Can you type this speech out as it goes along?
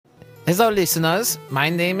Hello, listeners. My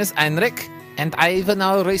name is Heinrich, and I will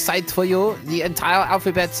now recite for you the entire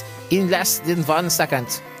alphabet in less than 1 second.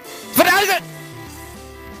 Veralge!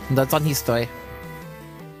 And that's on history.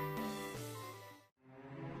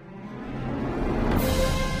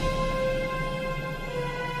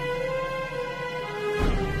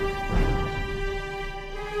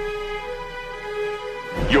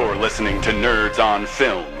 You're listening to Nerds on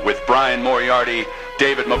Film with Brian Moriarty,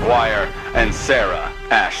 David McGuire, and Sarah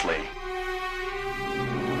Ashley.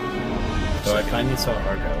 So I finally saw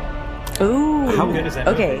Argo. Ooh. How good is that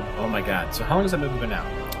Okay. movie? Oh my god. So how long has that movie been out?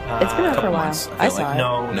 It's been out for a while. months. I feel saw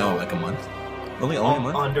like. it. No, like a month. Only a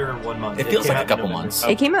month. Under 1 month. It feels came like a out in couple November. months.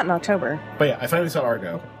 It came out in October. But yeah, I finally saw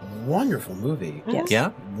Argo. Wonderful movie. Yes.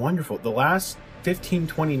 Yeah. Wonderful. The last 15,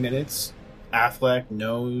 20 minutes, Affleck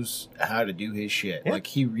knows how to do his shit. Yeah. Like,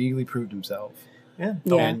 he really proved himself. Yeah.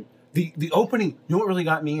 Yeah. And the opening, you know what really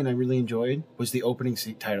got me and I really enjoyed? Was the opening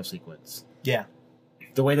title sequence. Yeah.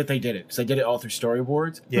 The way that they did it. Because they did it all through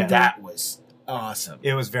storyboards. Yeah. That was awesome.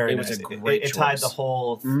 It was very It nice. was a great it tied choice. the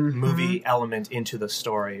whole Mhm. movie element into the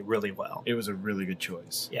story really well. It was a really good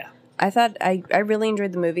choice. Yeah. I thought I really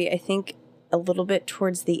enjoyed the movie. I think a little bit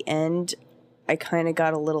towards the end, I kind of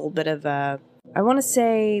got a little bit of a, I want to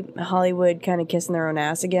say Hollywood kind of kissing their own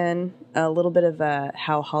ass again. A little bit of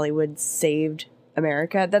how Hollywood saved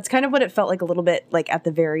America. That's kind of what it felt like a little bit like at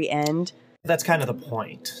the very end. That's kind of the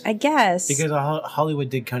point. I guess. Because Hollywood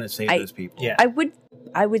did kind of save those people. Yeah.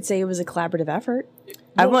 I would say it was a collaborative effort.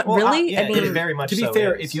 Really? I mean, very much To be so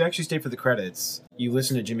fair, is. if you actually stay for the credits, you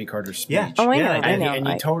listen to Jimmy Carter's speech. Yeah. Oh, I know. Yeah, I know. And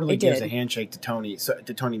he totally I gives did. a handshake to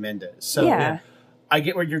Tony Mendez. So Yeah. I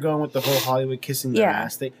get where you're going with the whole Hollywood kissing their Yeah.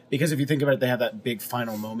 ass thing. Because if you think about it, they have that big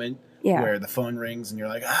final moment Yeah. where the phone rings and you're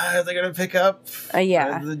like, are they going to pick up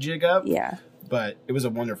Yeah. the jig up? Yeah. But it was a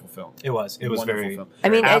wonderful film. It was Wonderful very. film. I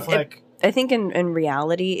mean, Affleck, I think in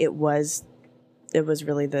reality, it was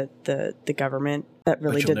really the government that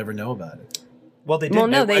really but you'll did. never know about it. Well, they did. Well,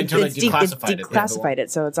 no, they until they declassified declassified it.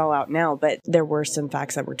 it, so it's all out now. But there were some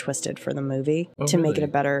facts that were twisted for the movie Oh, to make it really? a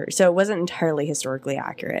better. So it wasn't entirely historically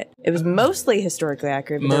accurate. It was mostly historically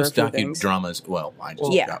accurate. But Most there were a few things. docudramas. Well, I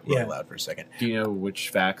just Yeah. got really Yeah. loud for a second. Do you know which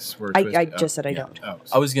facts were I twisted? just said I yeah. don't. Oh,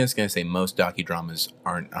 I was just gonna say most docudramas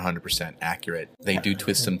aren't 100% accurate. They do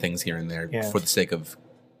twist some things here and there Yeah. for the sake of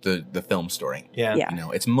the film story. Yeah. Yeah. You know,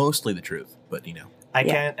 it's mostly the truth, but you know. I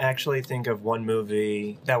Yeah. can't actually think of one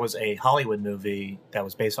movie that was a Hollywood movie that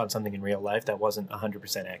was based on something in real life that wasn't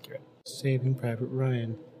 100% accurate. Saving Private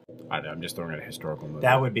Ryan. I know, I'm just throwing out a historical movie.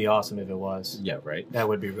 That would be awesome if it was. Yeah, right. That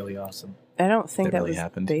would be really awesome. I don't think That that really was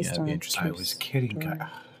happened? based Yeah, it'd on. be interesting. I was kidding. Sure.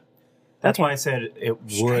 That's Okay. why I said it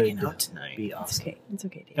Striking would out tonight. be It's awesome. okay. It's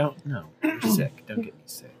okay. Dave. Don't no. You're sick. Don't get me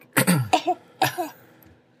sick.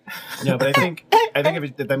 No, but I think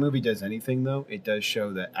if that movie does anything though, it does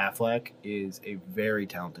show that Affleck is a very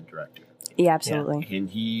talented director, Yeah, absolutely. and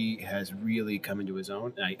he has really come into his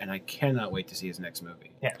own. And I cannot wait to see his next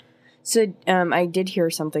movie. Yeah. So I did hear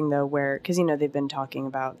something though, where because they've been talking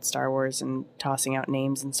about Star Wars and tossing out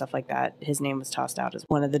names and stuff like that. His name was tossed out as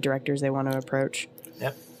one of the directors they want to approach.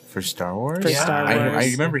 Yep. For Star Wars? For Yeah. Star I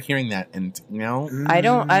Wars. remember hearing that, and you know, I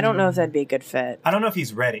don't know if that'd be a good fit. I don't know if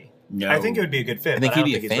he's ready. No, I think it would be a good fit. I think but he'd I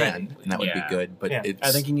be don't a think he's fan, ready. and that would Yeah. be good. But Yeah. it's,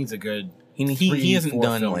 I think he needs a good. he hasn't 3-4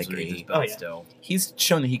 done films like underneath his a. belt Oh, yeah. still. He's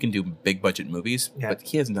shown that he can do big budget movies, Yeah. but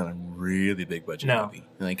he hasn't done a really big budget No. movie.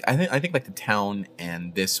 Like I think like The Town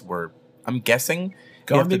and this were. I'm guessing. you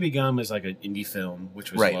Gone have to- Baby Gone was like an indie film,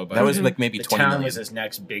 which was Right. low budget. That was like maybe The 20 Town million. was his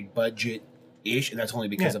next big budget ish, and that's only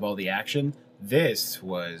because Yeah. of all the action. This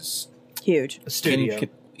was Huge. A studio.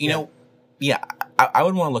 You know, yeah, I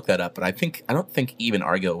would want to look that up, but I don't think even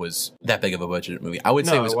Argo was that big of a budget movie. I would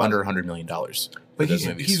say No, it was it wasn't. under $100 million. But those he's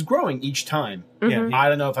movies. growing each time. Yeah. Mhm. I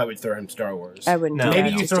don't know if I would throw him Star Wars. I wouldn't. No. do Maybe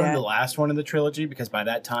that you just throw him yet. the last one in the trilogy because by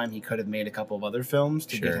that time he could have made a couple of other films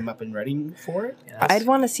to get Sure. him up and ready for it. Yes. I'd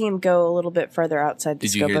want to see him go a little bit further outside the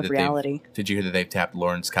Did you scope hear of that reality. Did you hear that they've tapped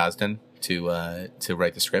Lawrence Kasdan to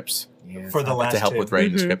write the scripts For the last to help two. with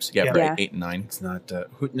writing the Mhm. scripts? Yeah, Yeah. for Yeah. 8 and 9. It's not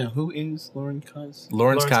who is Lauren Cos?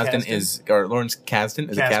 Lawrence Lawrence Kasdan Kasdan. is Lawrence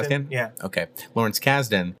Kasdan. Is it Kasdan? Yeah. Okay. Lawrence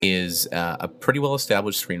Kasdan is a pretty well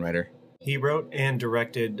established screenwriter. He wrote and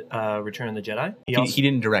directed Return of the Jedi. He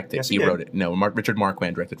didn't direct it. Yes, he he did. wrote it. No, Richard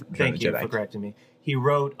Marquand directed Return Thank of the you Jedi. for correcting me. He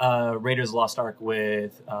wrote Raiders of the Lost Ark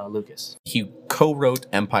with Lucas. He co-wrote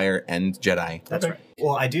Empire and Jedi. That's right.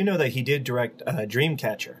 Well, I do know that he did direct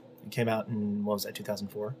Dreamcatcher. It came out in, what was that,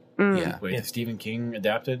 2004? Mm. Yeah. Wait, Yeah. the Stephen King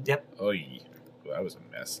adapted? Yep. Oh, that was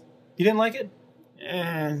a mess. You didn't like it?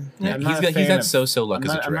 Yeah, Yeah, I'm he's not a got fan of- so-so luck I'm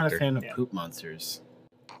as a not, I'm not a director. fan of Yeah. poop monsters.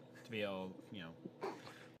 To be all,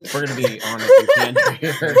 if we're gonna be honest and candid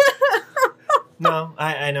here. No,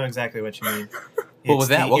 I know exactly what you mean. Well, with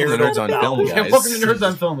that, welcome to Nerds on Film, Yeah, guys. welcome to Nerds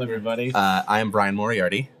on Film, everybody. I am Brian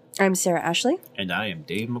Moriarty. I'm Sarah Ashley. And I am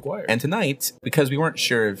Dave McGuire. And tonight, because we weren't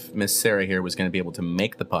sure if Miss Sarah here was going to be able to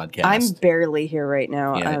make the podcast. I'm barely here right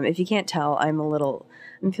now. Yeah. If you can't tell, I'm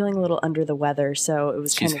feeling a little under the weather, so it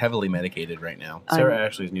was She's kind heavily medicated right now. Sarah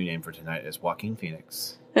Ashley's new name for tonight is Joaquin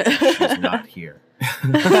Phoenix. She's not here.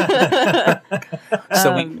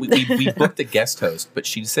 So we booked a guest host, but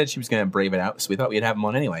she said she was going to brave it out, so we thought we'd have him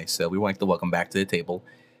on anyway. So we wanted to welcome back to the table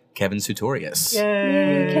Kevin Sutorius.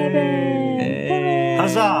 Yay! Kevin. Hey.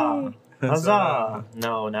 Huzzah! Huzzah!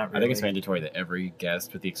 No, not really. I think it's mandatory that every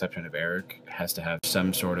guest, with the exception of Eric, has to have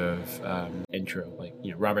some sort of intro. Like,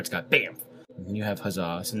 Robert's got BAM! And you have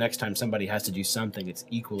huzzah. So next time somebody has to do something, it's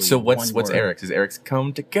equally. So what's one word. Eric's? Is Eric's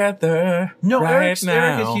come together? No, right Eric,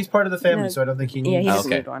 now? he's part of the family, No. so I don't think he Yeah, needs. he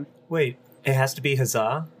doesn't Okay. need one. Wait, it has to be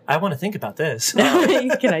huzzah? I want to think about this.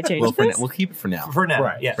 Can I change Well, this? we'll keep it for now. For now,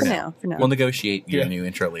 Right. yes. For now. We'll negotiate your Yeah. new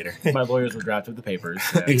intro later. My lawyers will draft up the papers.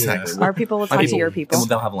 Exactly. Our people will talk to your people. And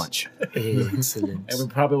they'll have lunch. Excellent. And we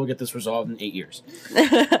probably will get this resolved in 8 years.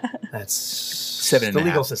 That's 7 and the a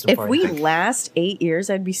legal half. system. If for we you. last 8 years,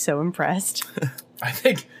 I'd be so impressed. I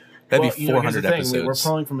think That'd be here's 400 the thing. episodes. We're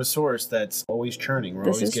pulling from a source that's always churning. We're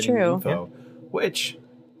This always is getting true. info, which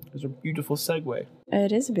is a beautiful segue.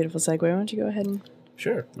 It is a beautiful segue. Why don't you go ahead and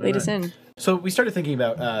Sure. lead us in? So we started thinking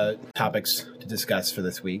about topics to discuss for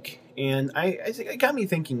this week, and it got me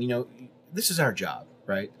thinking. This is our job,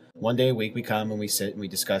 right? One day a week we come and we sit and we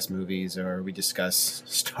discuss movies, or we discuss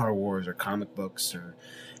Star Wars or comic books or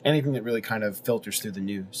anything that really kind of filters through the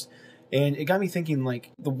news. And it got me thinking,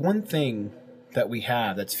 like, the one thing that we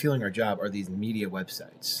have that's fueling our job are these media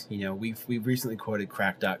websites. We've recently quoted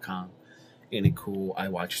Crack.com in a cool I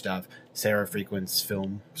watch stuff. Sarah frequents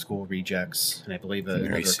Film School Rejects, and I believe Mary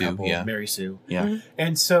another Sue, couple, yeah. Mary Sue. Yeah.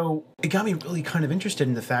 And so it got me really kind of interested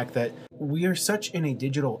in the fact that we are such in a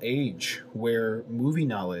digital age where movie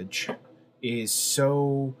knowledge is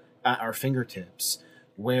so at our fingertips,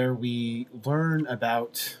 where we learn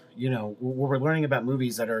about, we're learning about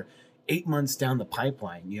movies that are 8 months down the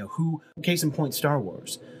pipeline. Case in point, Star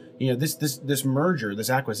Wars. This merger,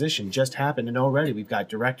 this acquisition just happened, and already we've got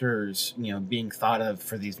directors, being thought of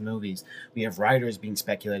for these movies. We have writers being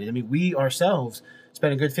speculated. I mean, we ourselves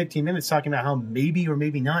spent a good 15 minutes talking about how maybe or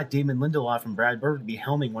maybe not Damon Lindelof and Brad Bird would be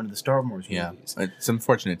helming one of the Star Wars Yeah. movies. It's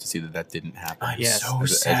unfortunate to see that didn't happen. I'm Yes. so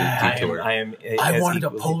As a sad. detour. I am. I as wanted a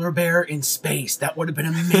equally- polar bear in space. That would have been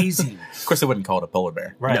amazing. Of course, they wouldn't call it a polar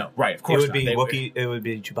bear. Right. No, right, of It course would not. be They Wookiee. It would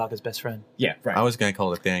be Chewbacca's best friend. Yeah, right. I was going to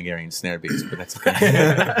call it a Thanagarian snare beast, but that's okay.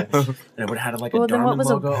 And it would have had like a Well, then what Darman was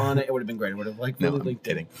a- logo on it. It would have been great. It would have no, really I'm linked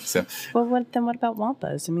kidding. it. So, Well, what about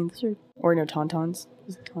Wampas? I mean, those are Tauntauns.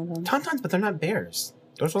 Is it Tauntauns? Tauntauns, but they're not bears.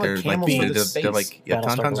 Those are they're like like, camels for the they're space like,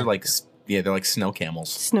 Battlestar Tauntauns are like, Galactica. they're like snow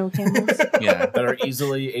camels. Snow camels. Yeah. that are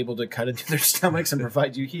easily able to cut into their stomachs and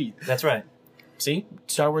provide you heat. That's right. See,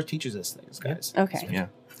 Star Wars teaches us things, guys. Okay. Yeah.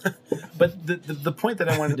 But the point that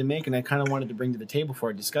I wanted to make, and I kind of wanted to bring to the table for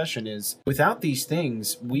our discussion, is without these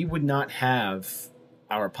things, we would not have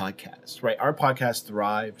our podcast, right? Our podcast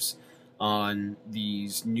thrives on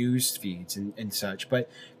these news feeds and such. But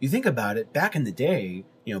you think about it, back in the day,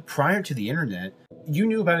 prior to the internet, you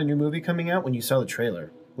knew about a new movie coming out when you saw the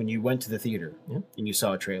trailer, when you went to the theater and you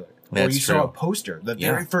saw a trailer. Or That's you saw true. a poster, the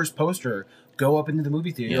Yeah. very first poster go up into the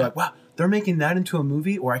movie theater. You're Yeah. like, wow, they're making that into a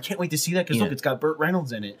movie? Or I can't wait to see that because Yeah. look, it's got Burt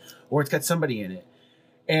Reynolds in it. Or it's got somebody in it.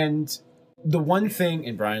 And the one thing,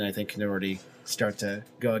 and Brian, I think, can already start to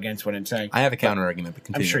go against what I'm saying. I have a counter argument, but I'm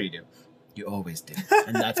continue. sure you do. You always do.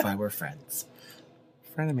 And that's why we're friends.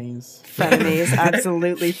 Frenemies. Frenemies.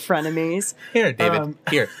 Absolutely frenemies. Here, David. Um,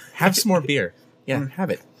 Here, have some more beer. Yeah, have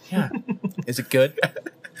it. Yeah. Is it good?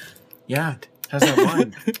 Yeah. How's that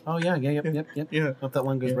wine? Oh, yeah. Yep. Yeah. Hope that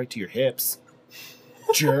one goes right to your hips.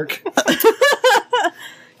 Jerk.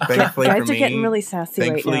 Thankfully Guys for are me, getting really sassy right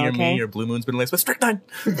thankfully now, you're okay? me. Your Blue Moon's been laced with strychnine.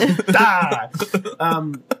 Ah!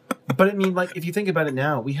 But I mean, like, if you think about it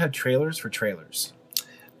now, we have trailers for trailers.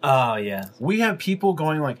 Oh yeah. We have people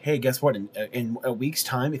going like, hey, guess what? In a week's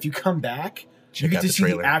time, if you come back, Check you get out to the see the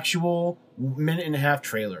trailer. actual minute and a half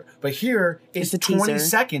trailer. But here is It's a 20 teaser.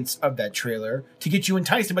 seconds of that trailer to get you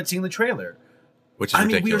enticed about seeing the trailer. Which is I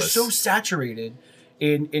mean, ridiculous. we are so saturated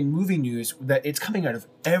in movie news that it's coming out of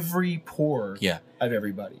every pore Yeah. of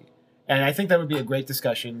everybody. And I think that would be a great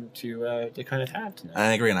discussion to kind of have tonight.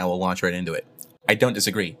 I agree, and I will launch right into it. I don't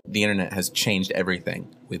disagree. The internet has changed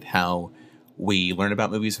everything with how we learn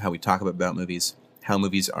about movies, how we talk about movies, how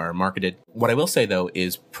movies are marketed. What I will say, though,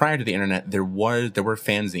 is prior to the internet, there were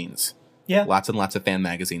fanzines. Yeah. Lots and lots of fan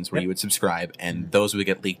magazines where Yep. you would subscribe, and those would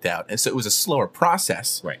get leaked out. And so it was a slower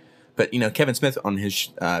process. Right. But, Kevin Smith on his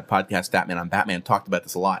podcast, Batman on Batman, talked about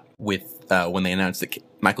this a lot with when they announced that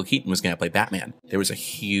Michael Keaton was going to play Batman. There was a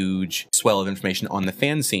huge swell of information on the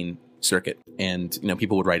fan scene circuit. And,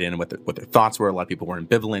 people would write in what their thoughts were. A lot of people were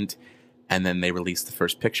ambivalent. And then they released the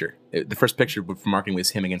first picture. The first picture for marketing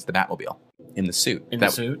was him against the Batmobile in the suit.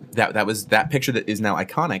 That was that picture that is now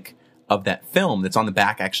iconic of that film that's on the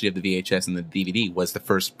back actually of the VHS and the DVD was the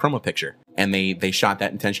first promo picture. And they shot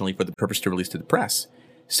that intentionally for the purpose to release to the press.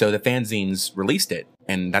 So the fanzines released it,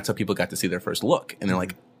 and that's how people got to see their first look. And they're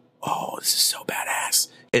like, oh, this is so badass.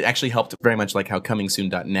 It actually helped very much like how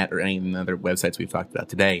ComingSoon.net or any of the other websites we've talked about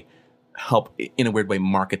today help, in a weird way,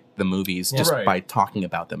 market the movies just by talking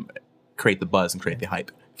about them, create the buzz and create the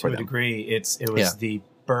hype for them. To a degree, it was the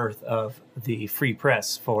birth of the free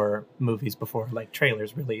press for movies before like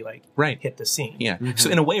trailers really hit the scene. Yeah. So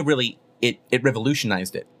in a way, really, it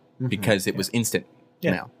revolutionized it because it was instant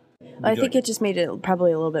now. I think it just made it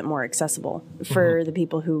probably a little bit more accessible for the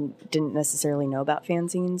people who didn't necessarily know about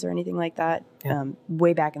fanzines or anything like that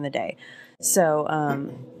way back in the day. So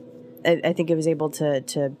I think it was able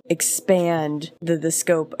to expand the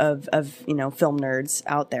scope of film nerds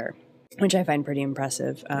out there, which I find pretty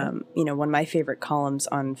impressive. One of my favorite columns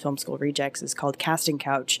on Film School Rejects is called Casting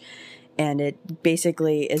Couch. And it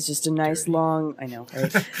basically is just a nice long,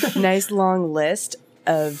 nice long list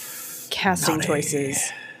of casting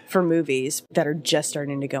choices for movies that are just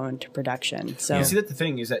starting to go into production. So see, that the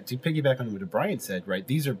thing is that to piggyback on what Brian said, right?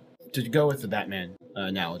 These are to go with the Batman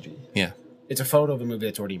analogy. Yeah, it's a photo of a movie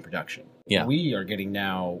that's already in production. Yeah, we are getting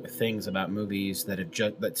now things about movies that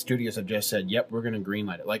that studios have just said, "Yep, we're going to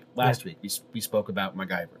greenlight it." Like last week, we spoke about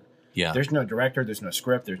MacGyver. Yeah, there's no director, there's no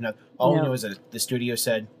script, there's no. All we know is that the studio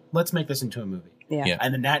said, "Let's make this into a movie." Yeah.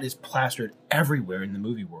 And then that is plastered everywhere in the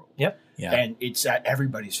movie world. Yep. Yeah. And it's at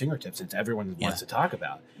everybody's fingertips. It's everyone wants to talk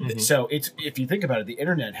about. So it's, if you think about it, the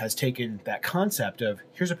internet has taken that concept of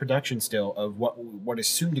here's a production still of what is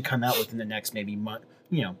soon to come out within the next maybe month,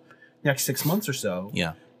 next 6 months or so.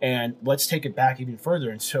 Yeah. And let's take it back even further.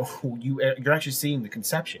 And so you're actually seeing the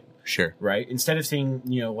conception. Sure. Right? Instead of seeing,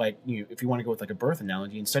 if you want to go with like a birth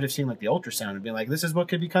analogy, instead of seeing like the ultrasound and being like, this is what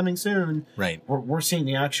could be coming soon. Right. We're seeing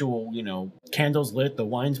the actual, candles lit, the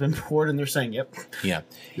wine's been poured, and they're saying, yep. Yeah.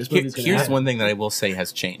 Here's one thing that I will say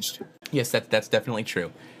has changed. Yes, that's definitely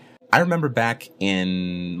true. I remember back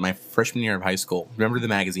in my freshman year of high school, remember the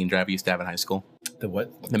magazine drive we used to have in high school? The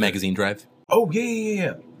what? The magazine drive. Oh,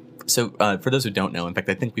 yeah. So, for those who don't know, in fact,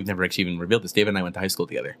 I think we've never actually even revealed this. David and I went to high school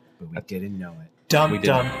together. But we didn't know it. Dum.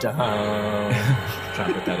 Trying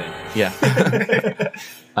to put that in.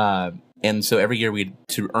 Yeah. And so every year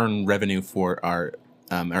to earn revenue for our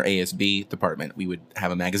ASB department, we would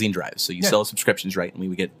have a magazine drive. So you sell subscriptions, right? And we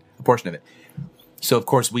would get a portion of it. So, of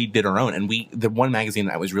course, we did our own. And the one magazine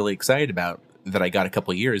that I was really excited about that I got a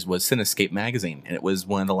couple of years was Cinescape magazine, and it was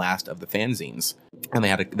one of the last of the fanzines. And they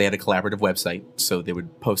had a collaborative website, so they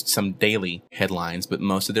would post some daily headlines, but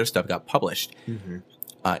most of their stuff got published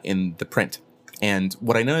in the print. And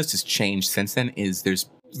what I noticed has changed since then is there's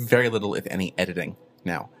very little, if any, editing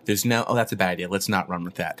now. There's no, oh, that's a bad idea, let's not run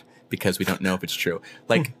with that, because we don't know if it's true.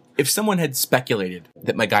 Like, if someone had speculated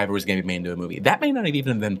that MacGyver was going to be made into a movie, that may not have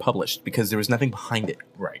even been published because there was nothing behind it.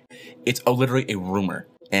 Right. It's literally a rumor.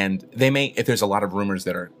 And they may, if there's a lot of rumors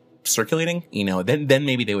that are circulating, then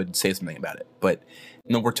maybe they would say something about it. But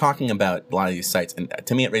we're talking about a lot of these sites, and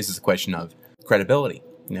to me, it raises the question of credibility.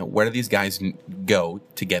 Where do these guys go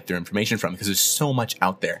to get their information from? Because there's so much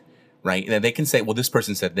out there, right? And they can say, well, this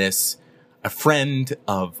person said this, a friend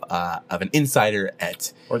of an insider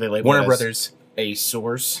at or they label Warner Brothers. A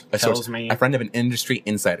source A friend of an industry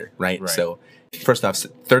insider, right? So, first off,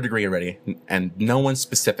 third degree already, and no one's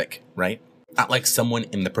specific, right? Not like someone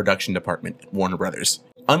in the production department at Warner Brothers.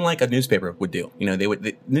 Unlike a newspaper would do.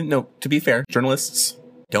 To be fair, journalists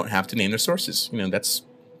don't have to name their sources. That's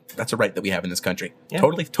a right that we have in this country. Yeah.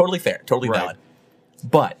 Totally fair, totally valid.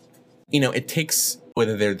 But, it takes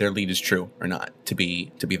whether their lead is true or not to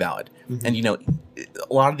be valid. And,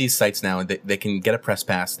 a lot of these sites now, they can get a press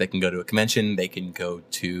pass, they can go to a convention, they can go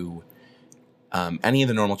to any of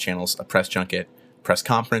the normal channels, a press junket, press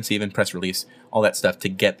conference, even press release, all that stuff to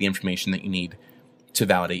get the information that you need to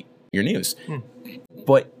validate your news.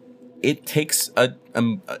 But it takes a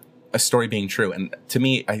story being true. And to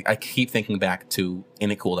me, I keep thinking back to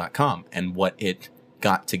InItCool.com and what it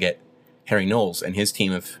got to get Harry Knowles and his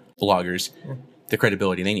team of bloggers the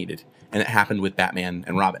credibility they needed. And it happened with Batman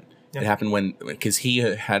and Robin. It happened because he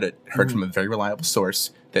had heard from a very reliable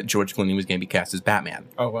source that George Clooney was going to be cast as Batman.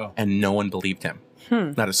 Oh, wow. And no one believed him.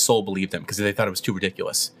 Not a soul believed him because they thought it was too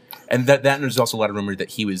ridiculous. And that there's also a lot of rumor that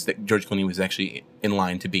George Clooney was actually in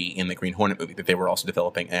line to be in the Green Hornet movie that they were also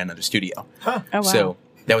developing at another studio. Oh, wow. So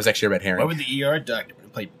that was actually a red herring. Why would the ER doctor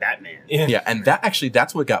play Batman? Yeah, and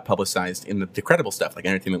that's what got publicized in the credible stuff, like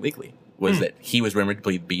Entertainment Weekly, was that he was rumored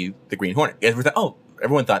to be the Green Hornet.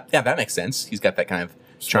 Everyone thought, yeah, that makes sense. He's got that kind of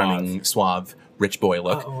charming, suave, rich boy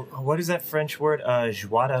look. What is that French word?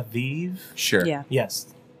 Joie de vivre? Sure. Yeah. Yes.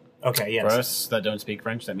 Okay, yes. For us that don't speak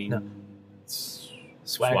French, that means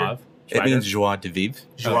Swagger. suave. It means joie de vivre.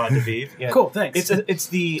 Joie de vivre. Yeah. Cool, thanks. It's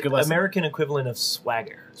the Good lesson. American equivalent of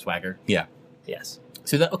swagger. Swagger. Yeah. Yes.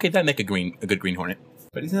 So that'd make a good Green Hornet.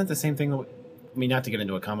 But isn't that the same thing? I mean, not to get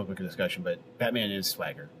into a comic book discussion, but Batman is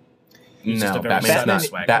swagger. He's just No, a very Batman's subtle not.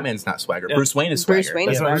 swagger. Batman's not swagger. Yeah. Bruce Wayne is swagger. Bruce Wayne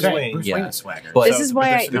That's is what I'm Swagger. saying. Bruce Yeah. Wayne is swagger. But- This is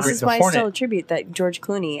why the I Hornet- still attribute that George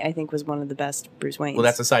Clooney, I think, was one of the best Bruce Waynes. Well,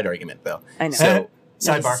 that's a side argument, though. I know. So That is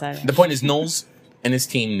a Sidebar. side- the point is, Knowles and his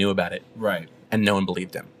team knew about it, right. and no one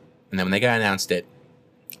believed him. And then when they got announced it,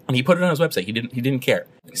 and he put it on his website, he didn't care.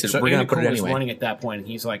 He said, So "We're going to put it was anyway." running at that point, and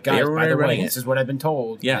he's like, They "Guys, were by the way, running this it. is what I've been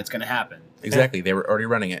told. Yeah. and it's going to happen." Exactly. They were already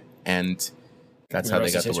running it, and that's The how they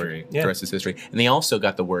rest got is the history. word. Yeah. The rest is history. And they also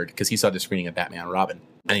got the word because he saw the screening of Batman and Robin,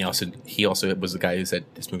 and he also was the guy who said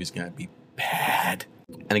this movie's going to be bad.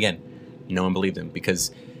 And again, no one believed him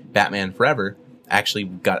because Batman Forever actually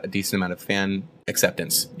got a decent amount of fan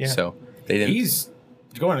acceptance. Yeah. So they didn't. He's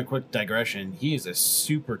going on a quick digression. He is a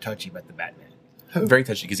super touchy about the Batman. very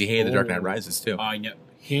touchy because he hated The Dark Knight Rises too. I know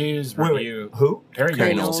his Wait, review. who? Harry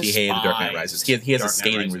Harry Knowles Knowles, he hated The Dark Knight despised Rises. He has a Dark Knight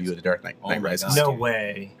scathing Rises. review of The Dark Knight, Oh my Rises. God. No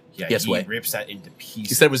way. Yeah, Yes, he way. rips that into pieces.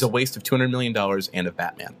 He said it was a waste of $200 million and of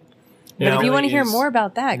Batman. But if you really want to hear is- more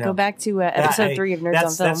about that, No. go back to episode 3 of Nerds on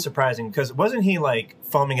that's Film. That's surprising because wasn't he like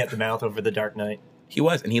foaming at the mouth over The Dark Knight? He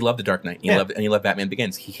was, and he loved The Dark Knight. He Yeah. loved Batman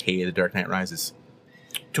Begins. He hated The Dark Knight Rises.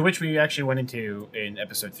 To which we actually went into in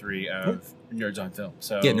episode 3 of Nerds on Film.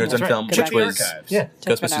 So Yeah, Nerds That's on right. Film, Go which back. was archives. Yeah. Check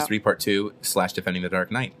that Ghostbusters out. 3 Part 2 / Defending the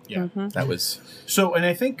Dark Knight. Yeah. That was So, and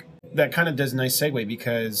I think that kind of does a nice segue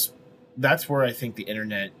because that's where I think the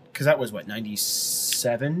internet, because that was what,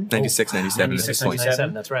 97? 96, 97 at this 96, point.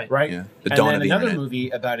 97. That's right. Right? Yeah. The And dawn then of the another internet. movie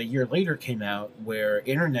about a year later came out where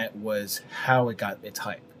internet was how it got its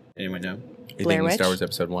hype. Anyone know? You Blair thinking Witch? Star Wars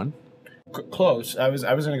Episode 1? Close. I was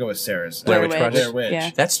going to go with Sarah's. Blair Witch Project? Blair Witch.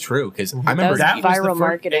 Yeah. That's true, because Mhm. I remember That was the viral fir-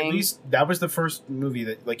 marketing. At least that was the first movie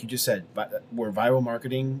that, like you just said, where viral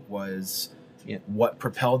marketing was Yeah. what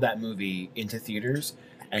propelled that movie into theaters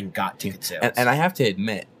and got ticket sales. and I have to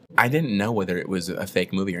admit, I didn't know whether it was a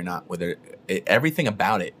fake movie or not. Everything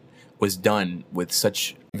about it was done with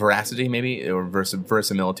such veracity, maybe, or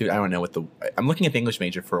verisimilitude. I don't know what I'm looking at the English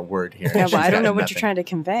major for a word here. Yeah, but I don't know Got what nothing. you're trying to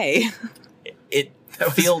convey. It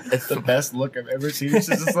That was the best look I've ever seen. It's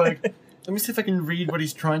just like, let me see if I can read what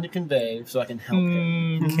he's trying to convey so I can help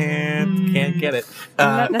him. Can't get it.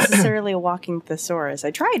 I'm not necessarily a walking thesaurus.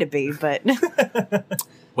 I try to be, but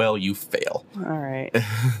Well, you fail. all right.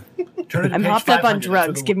 Turn it to I'm page hopped up 500, on that's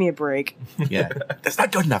drugs. what Give me a break. Yeah, that's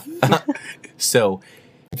not good enough. So,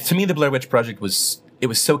 to me, the Blair Witch Project was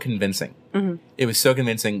so convincing. Mm-hmm. It was so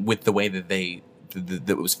convincing with the way that that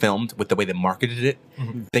it was filmed, with the way they marketed it.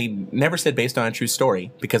 They never said based on a true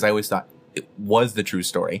story because I always thought it was the true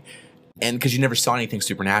story, and because you never saw anything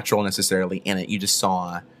supernatural necessarily in it, you just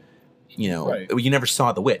saw, Right. you never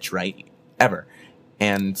saw the witch, right? Ever,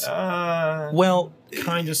 and well,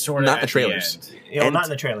 kind of, sort of. not the trailers. Yeah, well, And- not in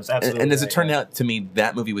the trailers. Absolutely. And as it right, turned yeah. out, to me,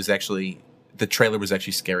 that movie was actually the trailer was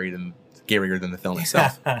actually scarier than the film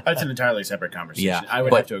itself. That's an entirely separate conversation. Yeah, I would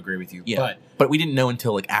but- have to agree with you. Yeah, but we didn't know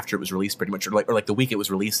until like after it was released, pretty much, or like the week it was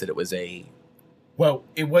released, that it was a Well,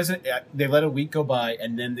 it wasn't. They let a week go by,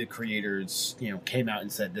 and then the creators, came out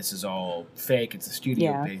and said this is all fake. It's a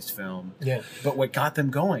studio-based film. Yeah. But what got them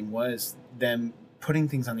going was them putting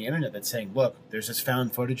things on the internet that's saying, "Look, there's this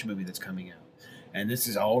found footage movie that's coming out, and this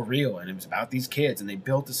is all real, and it was about these kids." And they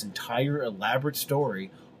built this entire elaborate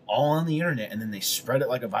story all on the internet, and then they spread it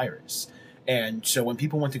like a virus. And so when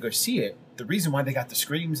people went to go see it, the reason why they got the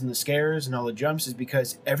screams and the scares and all the jumps is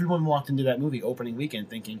because everyone walked into that movie opening weekend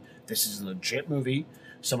thinking this is a legit movie.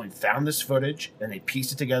 Someone found this footage and they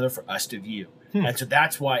pieced it together for us to view. And so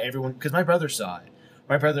that's why everyone, because my brother saw it.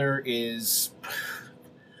 My brother is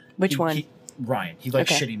Which one? Ryan. He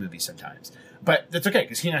likes Okay. shitty movies sometimes. But that's okay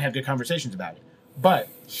because he and I have good conversations about it. But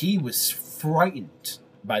he was frightened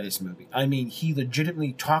by this movie. I mean, he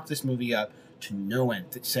legitimately talked this movie up to no end,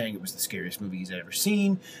 saying it was the scariest movie he's ever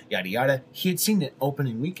seen, yada yada. He had seen it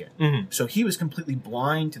opening weekend. Mhm. So he was completely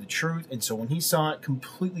blind to the truth. And so when he saw it,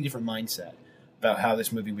 completely different mindset about how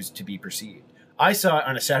this movie was to be perceived. I saw it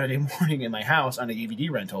on a Saturday morning in my house on a DVD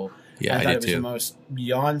rental, Yeah, I thought did it was too. the most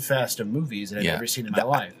beyond fast of movies that I've ever seen in my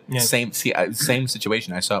life. Same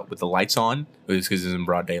situation. I saw it with the lights on. It was because it was in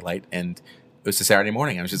broad daylight, and it was a Saturday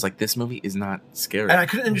morning. I was just like, this movie is not scary. And I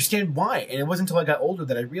couldn't understand why. And it wasn't until I got older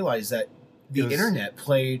that I realized that the internet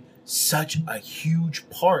played such a huge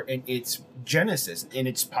part in its genesis, in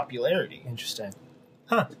its popularity. Interesting.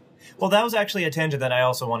 Huh. Well, that was actually a tangent that I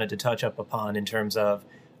also wanted to touch up upon in terms of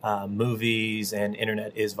movies and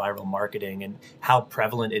internet is viral marketing and how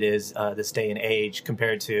prevalent it is this day and age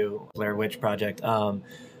compared to Blair Witch Project.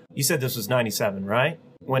 You said this was 97, right?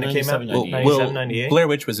 When it came out? 97, 98? Blair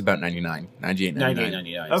Witch was about 98, 99.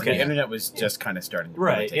 99. Okay. So the internet was just kind of starting to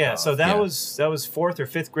Right, take yeah. off. So that was 4th or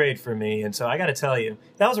 5th grade for me. And so I got to tell you,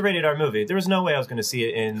 that was a rated R movie. There was no way I was going to see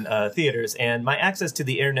it in theaters. And my access to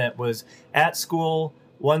the internet was at school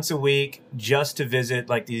once a week just to visit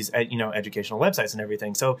like these, educational websites and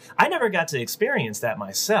everything. So I never got to experience that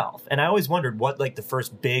myself. And I always wondered what like the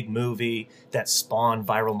first big movie that spawned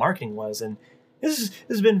viral marketing was. And this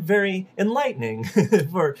has been very enlightening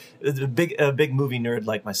for a big movie nerd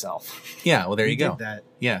like myself. Yeah, well, there you go. Did that.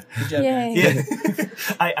 Yeah. Good job, Yay. Yeah,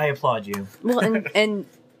 I applaud you. Well, and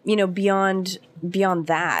beyond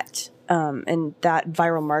that, and that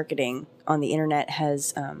viral marketing on the internet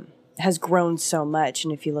has grown so much.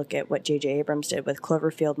 And if you look at what J.J. Abrams did with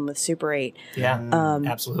Cloverfield and with Super 8, Yeah,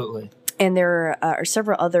 absolutely. and there are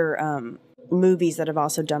several other movies that have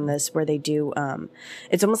also done this where they do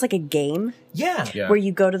it's almost like a game Yeah. where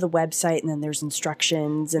you go to the website and then there's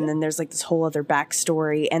instructions and then there's like this whole other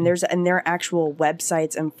backstory and there are actual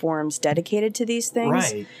websites and forums dedicated to these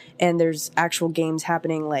things. Right. And there's actual games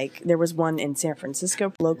happening. Like there was one in San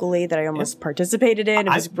Francisco locally that I almost participated in.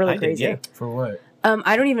 It was really crazy. Yeah. For what?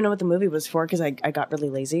 I don't even know what the movie was for because I got really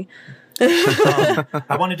lazy.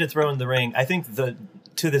 I wanted to throw in the ring. I think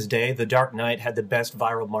to this day, The Dark Knight had the best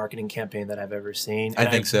viral marketing campaign that I've ever seen. I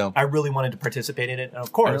think so. I really wanted to participate in it. And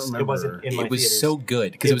of course, it wasn't in my It was theaters. so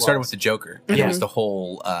good because it started with the Joker. And Yeah. it was the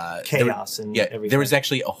whole Chaos and everything. There was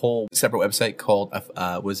actually a whole separate website called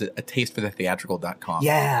was it a taste for the theatrical.com.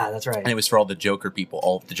 Yeah, that's right. And it was for all the Joker people,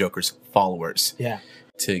 all of the Joker's followers. Yeah.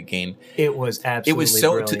 To gain. It was absolutely It was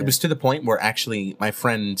so. brilliant. It was to the point where actually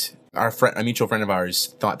a mutual friend of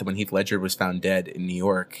ours, thought that when Heath Ledger was found dead in New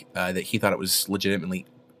York, that he thought it was legitimately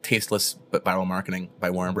tasteless but viral marketing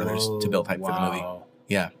by Warner Brothers to build hype for the movie.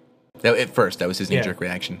 Yeah, at first that was his knee-jerk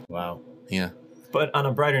reaction. Wow. Yeah. But on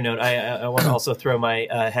a brighter note, I want to also throw my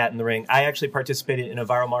hat in the ring. I actually participated in a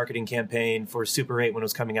viral marketing campaign for Super 8 when it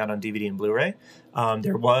was coming out on DVD and Blu-ray.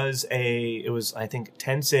 There was I think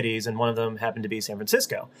 10 cities, and one of them happened to be San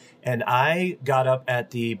Francisco. And I got up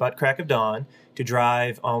at the butt crack of dawn to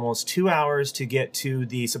drive almost 2 hours to get to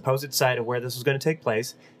the supposed site of where this was going to take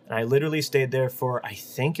place. And I literally stayed there for, I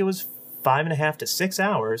think it was 5.5 to 6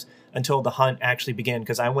 hours until the hunt actually began,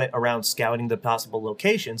 because I went around scouting the possible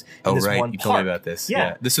locations in this one park. You told me about this.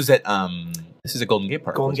 Yeah. This was at Golden Gate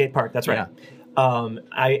Park. Golden Gate Park, that's right.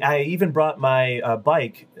 I even brought my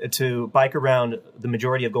bike to bike around the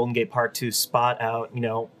majority of Golden Gate Park to spot out,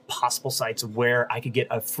 possible sites of where I could get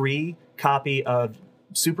a free copy of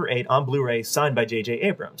Super 8 on Blu-ray signed by J.J.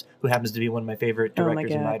 Abrams, who happens to be one of my favorite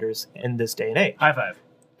directors and writers in this day and age. High five.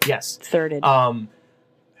 Yes. Thirded.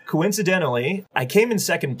 Coincidentally, I came in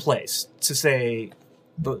second place to say,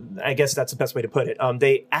 I guess that's the best way to put it.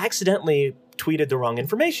 They accidentally tweeted the wrong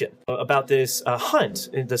information about this hunt,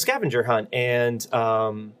 the scavenger hunt. And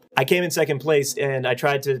I came in second place and I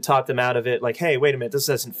tried to talk them out of it. Like, hey, wait a minute, this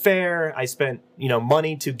isn't fair. I spent,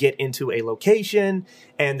 money to get into a location.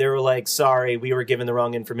 And they were like, sorry, we were given the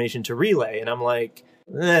wrong information to relay. And I'm like,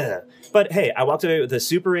 ugh. But hey, I walked away with a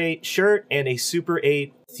Super 8 shirt and a Super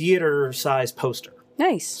 8 theater-sized poster.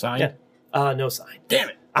 Nice. Sign? Yeah. No sign. Damn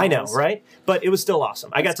it. I know, right? But it was still awesome.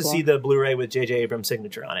 I got to cool. see the Blu-ray with J.J. Abrams'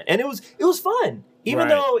 signature on it. And it was fun. Even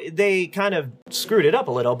though they kind of screwed it up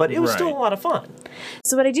a little, but it was still a lot of fun.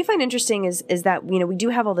 So what I do find interesting is that, we do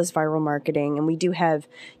have all this viral marketing and we do have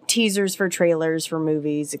teasers for trailers for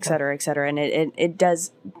movies, et cetera, and it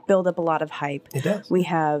does build up a lot of hype. It does. We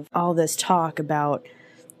have all this talk about,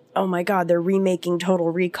 oh my God, they're remaking Total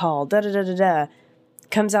Recall, da-da-da-da-da.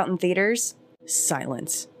 Comes out in theaters,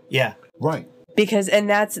 silence. Yeah. Right. Because, and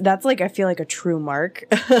that's like, I feel like a true mark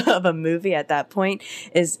of a movie at that point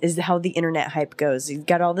is how the internet hype goes. You've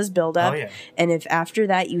got all this buildup. Oh, yeah. And if after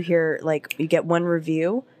that you hear, like, you get one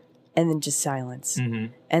review and then just silence.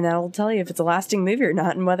 Mm-hmm. And that'll tell you if it's a lasting movie or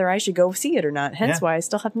not and whether I should go see it or not. Hence why I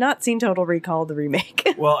still have not seen Total Recall, the remake.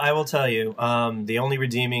 Well, I will tell you, the only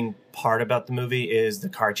redeeming part about the movie is the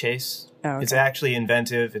car chase. Oh, okay. It's actually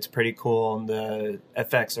inventive. It's pretty cool. And the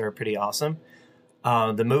effects are pretty awesome.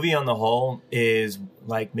 The movie on the whole is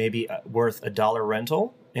like maybe worth $1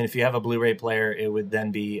 rental. And if you have a Blu-ray player, it would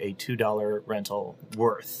then be a $2 rental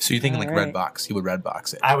worth. So you're thinking like Alright. Redbox. You would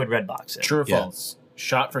Redbox it. I would Redbox it. True or Yeah. false?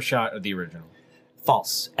 Shot for shot of the original.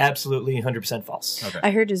 False. Absolutely 100% false. Okay.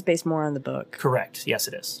 I heard it was based more on the book. Correct. Yes,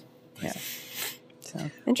 it is. Yeah. So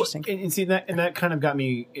interesting. And see that kind of got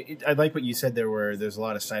me. I like what you said there, where there's a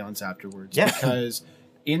lot of silence afterwards. Yeah. Because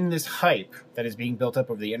in this hype that is being built up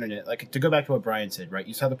over the internet, like to go back to what Brian said, right?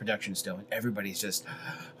 You saw the production still, and everybody's just,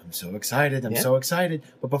 I'm so excited, I'm Yeah. so excited.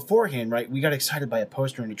 But beforehand, right, we got excited by a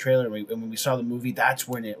poster and a trailer, and when we saw the movie, that's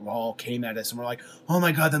when it all came at us, and we're like, oh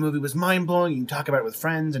my god, the movie was mind blowing. You can talk about it with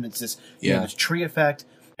friends, and it's this, you know, this tree effect.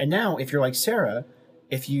 And now, if you're like Sarah,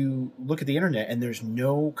 if you look at the internet and there's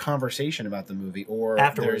no conversation about the movie, or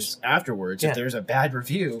Afterwards. afterwards, Yeah. if there's a bad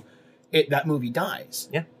review, that movie dies.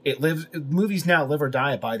 Yeah. Movies now live or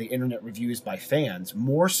die by the internet reviews by fans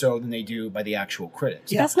more so than they do by the actual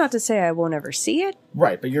critics. Yeah. That's not to say I won't ever see it.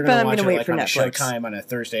 Right, but you're But going I'm to watch gonna it wait like for on a Netflix. Showtime on a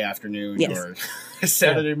Thursday afternoon Yes. or a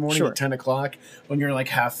Saturday morning sure. at 10 o'clock when you're like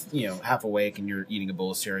half awake and you're eating a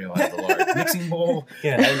bowl of cereal out of the large mixing bowl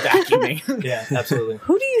Yeah. and vacuuming. Yeah, absolutely.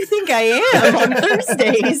 Who do you think I am on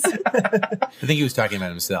Thursdays? I think he was talking about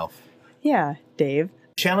himself. Yeah, Dave.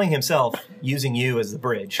 Channeling himself using you as the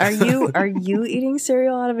bridge. Are you eating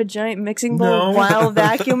cereal out of a giant mixing bowl No. while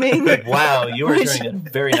vacuuming? Wow, you are Which- wearing a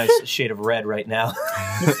very nice shade of red right now.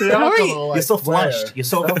 How are you, You're so flushed. You're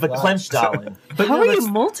so verklempt, darling. how are you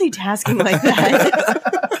multitasking like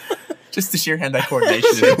that? Just the sheer hand-eye coordination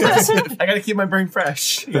is impressive. I got to keep my brain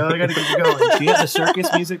fresh. You know, I got to keep it going. Do you have the circus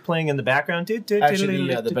music playing in the background?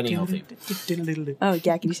 Actually, the Benny Hill theme. Oh,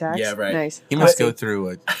 yakety sax. Yeah, right. Nice. He must go through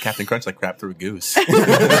a Captain Crunch like crap through a goose.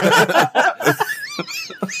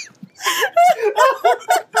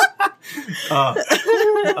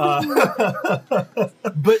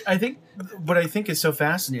 But I think what I think is so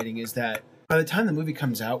fascinating is that by the time the movie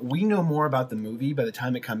comes out, we know more about the movie by the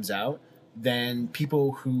time it comes out than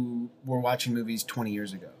people who were watching movies 20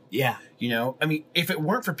 years ago. Yeah. You know, I mean, if it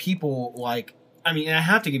weren't for people like, I mean, and I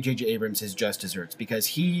have to give J.J. Abrams his just desserts because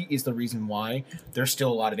he is the reason why there's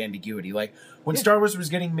still a lot of ambiguity. Like when Star Wars was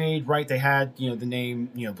getting made, right? They had the name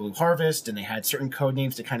Blue Harvest, and they had certain code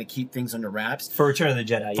names to kind of keep things under wraps For Return of the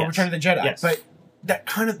Jedi, for yes. Return of the Jedi. Yes. But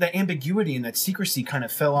that ambiguity and that secrecy kind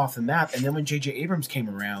of fell off the map, and then when J.J. Abrams came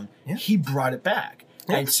around, he brought it back.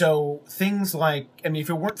 Yeah. And so things like, I mean, if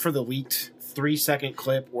it weren't for the leaked 3-second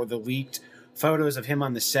clip or the leaked photos of him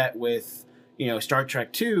on the set with Star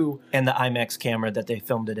Trek 2. And the IMAX camera that they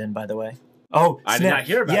filmed it in, by the way. Oh, I did snap. not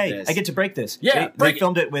hear about Yay, this. I get to break this. Yeah, They break it.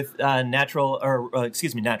 filmed it with natural,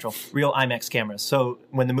 real IMAX cameras. So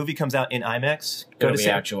when the movie comes out in IMAX, It'll be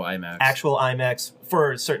actual IMAX. actual IMAX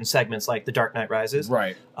for certain segments like The Dark Knight Rises.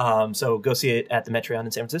 Right. So go see it at the Metreon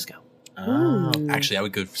in San Francisco. Oh. Actually, I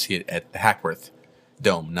would go see it at the Hackworth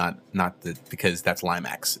Dome, not because that's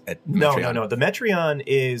Limax at No, Metreon. no. The Metreon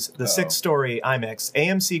is the 6-story IMAX.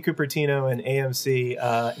 AMC Cupertino and AMC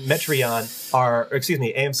Metreon are,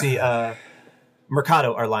 AMC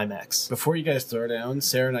Mercado are Limax. Before you guys throw down,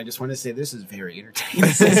 Sarah and I just want to say this is very entertaining.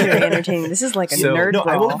 This is very entertaining. This is like a nerd No,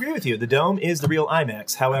 I will brawl. agree with you. The Dome is the real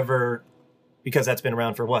IMAX. However, because that's been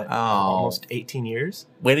around for what? Oh. Almost 18 years?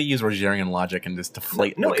 Way to use Rogerian logic and just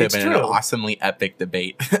deflate No, what could it's have been an true. awesomely epic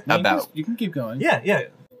debate about. You can keep going. Yeah.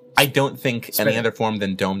 I don't think Spin any it. other form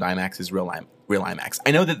than domed IMAX is real IMAX.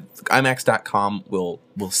 I know that IMAX.com will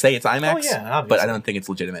say it's IMAX, Oh, yeah, but obviously. I don't think it's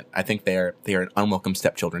legitimate. I think they are unwelcome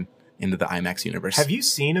stepchildren into the IMAX universe. Have you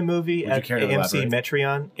seen a movie Would you at care to AMC elaborate?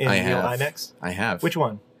 Metreon in I real have. IMAX? I have. Which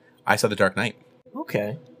one? I saw The Dark Knight.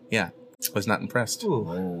 Okay. Yeah, was not impressed. Ooh.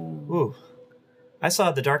 Ooh. I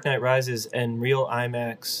saw The Dark Knight Rises and real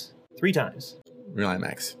IMAX 3 times. Real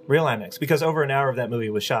IMAX. Real IMAX, because over an hour of that movie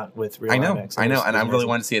was shot with real I know, IMAX. and I really amazing.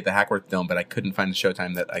 wanted to see it at the Hackworth Dome, but I couldn't find a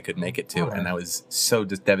showtime that I could make it to, Oh. and I was so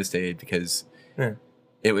just devastated because Yeah.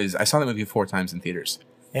 it was. I saw that movie 4 times in theaters.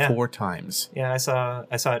 Yeah. 4 times. Yeah, I saw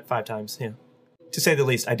it 5 times. Yeah, to say the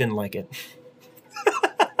least, I didn't like it.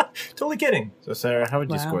 Totally kidding. So, Sarah, how would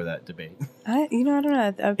you Wow. score that debate? I don't know. I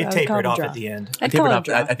It would call tapered a off draw. at the end. I'd Tapered call it a off.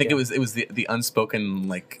 draw. I think it was the unspoken,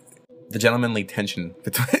 like the gentlemanly tension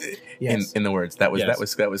between Yes. in the words. That was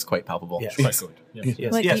Yes. that was quite palpable. Yes. Quite good. Yes.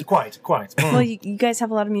 Yes, Like yes, you- quite. Well, you guys have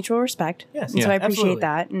a lot of mutual respect. Yes. And so Yeah, I appreciate absolutely.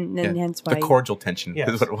 that, and Yeah. hence why The cordial tension Yes.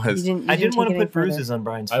 is what it you was. didn't. I didn't want to take it put any further. bruises on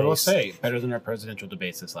Brian's face. I will say, better than our presidential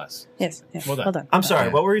debates this last. Yes. Yeah. Well done. Well done. I'm sorry.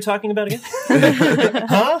 Yeah. What were you talking about again?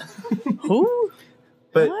 Huh? Who?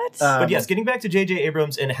 But What? But yes, getting back to J.J.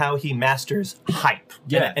 Abrams and how he masters hype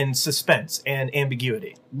Yeah. and suspense and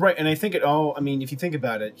ambiguity. right, and I think it all. I mean, if you think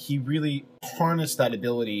about it, he really harnessed that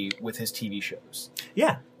ability with his TV shows.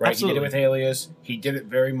 Yeah, Right, absolutely. he did it with Alias. He did it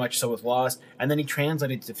very much so with Lost, and then he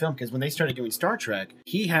translated it to film because when they started doing Star Trek,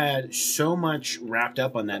 he had so much wrapped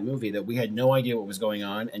up on that movie that we had no idea what was going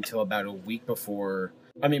on until about a week before.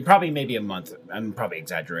 I mean, probably maybe a month. I'm probably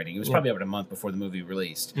exaggerating. It was probably about a month before the movie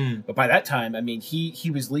released. But by that time, I mean,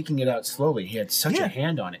 he was leaking it out slowly. He had such Yeah. a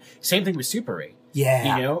hand on it. Same thing with Super 8.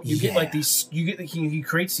 Yeah, You know, you get yeah. like these. You get he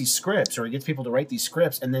creates these scripts, or he gets people to write these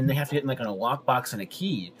scripts, and then they have to get in like on a lockbox and a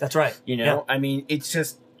key. That's right. You know, I mean, it's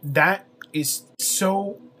just that is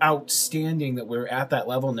so outstanding that we're at that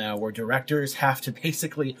level now where directors have to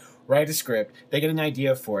basically write a script. They get an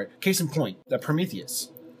idea for it. Case in point, the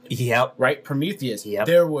Prometheus. Yep. Right, Prometheus. Yep.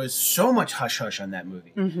 There was so much hush hush on that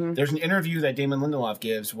movie. Mm-hmm. There's an interview that Damon Lindelof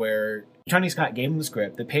gives where Tony Scott gave him the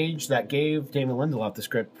script. The page that gave Damon Lindelof the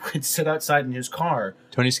script would sit outside in his car.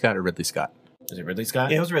 Tony Scott or Ridley Scott? Was it Ridley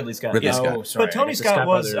Scott? Yeah, it was Ridley Scott. Ridley yeah. Scott. Oh, sorry. But I Tony get the Scott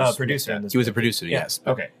was brothers producer in mixed this. He was a movie. producer, Yeah. yes.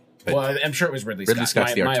 up. Okay. But- Well, I'm sure it was Ridley Ridley Scott.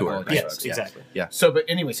 Scott's the My auteur. apologies, Yes, folks. exactly. Yeah. So, but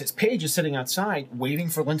anyways, his page is sitting outside waiting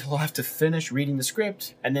for Lindelof to finish reading the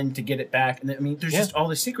script and then to get it back. And then, I mean, there's just all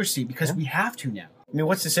this secrecy because we have to now. I mean,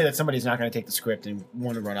 what's to say that somebody's not going to take the script and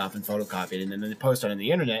want to run off and photocopy it and then they post it on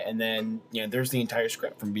the internet and then, you know, there's the entire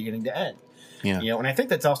script from beginning to end. Yeah. You know, and I think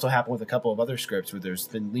that's also happened with a couple of other scripts where there's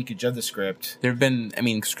been leakage of the script. There have been, I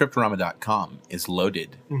mean, Scriptorama.com is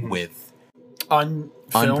loaded with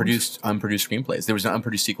Unproduced. unproduced screenplays. There was an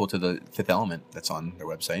unproduced sequel to The Fifth Element that's on their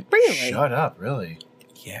website. Really? Shut up, really?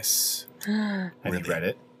 Yes. Have Really? you read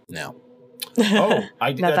it? No. Oh,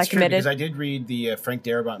 I did. Not That's that true committed? because I did read the Frank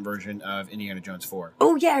Darabont version of Indiana Jones 4.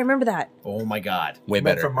 Oh yeah, I remember that. Oh my god! Way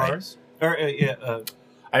Men better. from right? Mars? Or,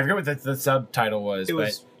 I forget what the subtitle was, It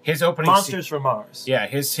was but his opening Monsters from Mars. yeah,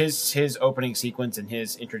 his opening sequence and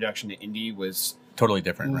his introduction to Indy was Totally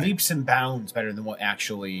different, right? leaps and bounds better than what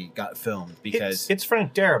actually got filmed because It's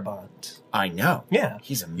Frank Darabont. I know. Yeah.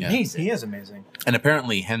 He's amazing. He is amazing. And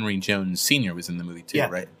apparently Henry Jones Sr. was in the movie too, Yeah.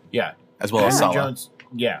 right? Yeah. As well as Henry Sala. Jones.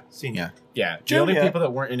 Yeah. Senior. Yeah. Yeah. The only Junior. people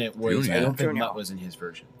that weren't in it was Junior. I don't think Junior. Mutt was in his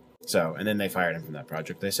version. So, and then they fired him from that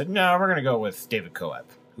project. They said, "No, we're going to go with David Coep,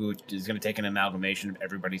 who is going to take an amalgamation of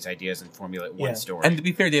everybody's ideas and formulate one Yeah. story." And to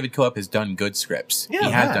be fair, David Coep has done good scripts. Yeah, he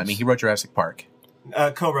he has has. done. I mean, he wrote Jurassic Park.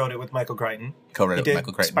 Co-wrote it with Michael Crichton. Co-wrote He it with did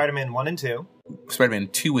Michael Crichton. Spider-Man 1 and 2. Spider-Man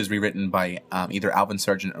 2 was rewritten by either Alvin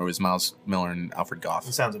Sargent or it was Miles Miller and Alfred Goff.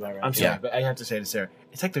 That sounds about right. I'm sorry, Yeah. but I have to say to Sarah,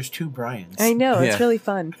 it's like there's two Brians. I know, Yeah. it's really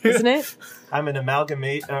fun, isn't it? I'm an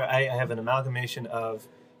I have an amalgamation of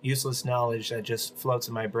useless knowledge that just floats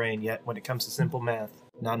in my brain, yet when it comes to simple math,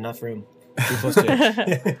 not enough room. 2 plus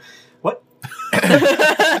 2. What?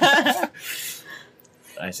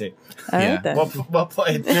 I see. I Yeah. like that. Well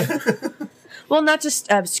played. Well, not just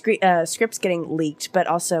scripts getting leaked, but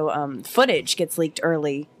also footage gets leaked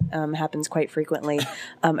early. Happens quite frequently.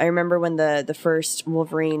 I remember when the first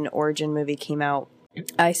Wolverine origin movie came out.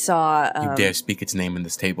 I saw. You dare speak its name in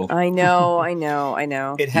this table. I know.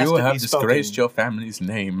 It has You to have be spoken. disgraced your family's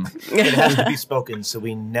name. It has to be spoken, so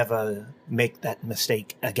we never make that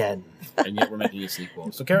mistake again. And yet we're making a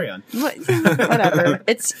sequel. So carry on. Whatever.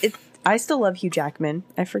 I still love Hugh Jackman.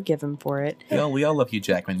 I forgive him for it. We all love Hugh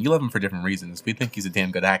Jackman. You love him for different reasons. We think he's a damn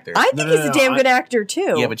good actor. I think he's a damn good actor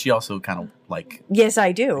too. Yeah, but she also kind of like, yes,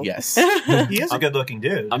 I do. yes. He is a good-looking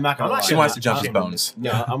dude. I'm not gonna lie. She wants to jump his bones.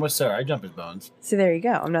 No, I'm with Sarah. I jump his bones. So there you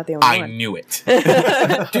go. I'm not the only I one. knew it.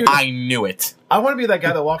 Dude, I knew it. I want to be that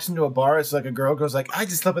guy that walks into a bar. It's like a girl goes like, "I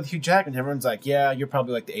just slept with Hugh Jackman." Everyone's like, "Yeah, you're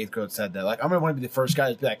probably like the 8th grade said that." Like, I'm gonna want to be the first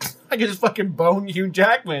guy to be like, "I can just fucking bone Hugh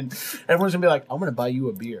Jackman." Everyone's gonna be like, "I'm gonna buy you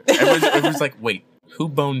a beer." Everyone's like, wait, who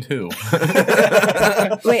boned who?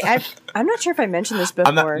 Wait, I'm not sure if I mentioned this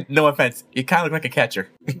I'm before. not. No offense. You kind of look like a catcher.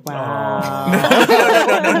 Wow. No.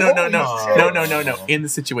 In the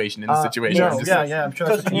situation. No, I'm just- yeah, I'm sure.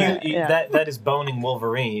 That's what you meant. Yeah. That is boning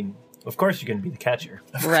Wolverine. Of course, you're going to be the catcher.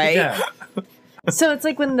 Right? Yeah. So it's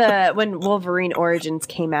like when Wolverine Origins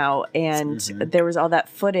came out and there was all that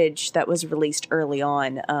footage that was released early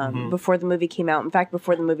on before the movie came out. In fact,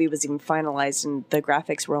 before the movie was even finalized and the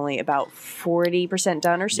graphics were only about 40%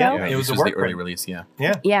 done or so. Yeah. It was this a the work early print. release. Yeah.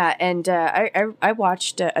 Yeah, and I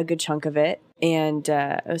watched a good chunk of it, and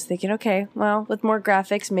I was thinking, okay, well, with more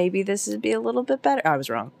graphics, maybe this would be a little bit better. I was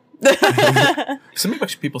wrong. Some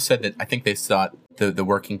people said that I think they thought the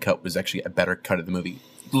working cut was actually a better cut of the movie,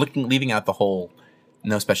 leaving out the whole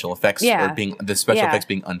no special effects Yeah. or being the special Yeah. effects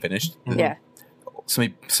being unfinished. Yeah,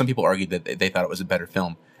 Some people argued that they thought it was a better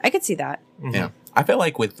film. I could see that. Yeah, I felt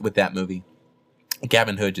like with that movie,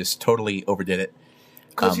 Gavin Hood just totally overdid it.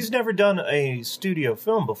 Because he's never done a studio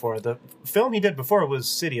film before. The film he did before was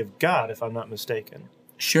City of God, if I'm not mistaken.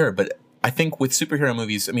 Sure, but I think with superhero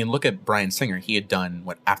movies, I mean, look at Bryan Singer. He had done,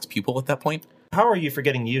 Apt Pupil at that point? How are you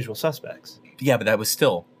forgetting The Usual Suspects? Yeah, but that was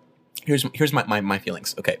still... Here's my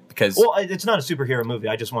feelings, okay? Because... Well, it's not a superhero movie.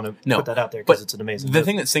 I just want to put that out there because it's an amazing The movie.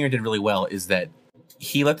 thing that Singer did really well is that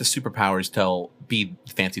he let the superpowers be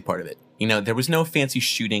the fancy part of it. You know, there was no fancy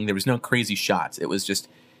shooting. There was no crazy shots. It was just...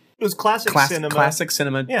 It was classic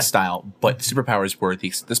cinema. Style, but the superpowers were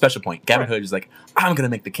the special point. Gavin Hood is like, I'm going to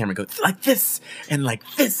make the camera go like this, and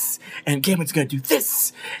Gavin's going to do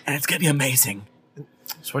this, and it's going to be amazing.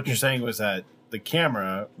 So what you're saying was that the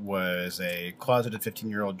camera was a closeted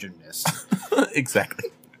 15-year-old gymnast.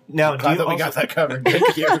 Exactly. Now, We got that covered.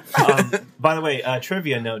 Thank you. By the way,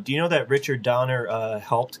 trivia note, do you know that Richard Donner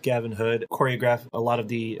helped Gavin Hood choreograph a lot of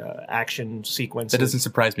the action sequences? That doesn't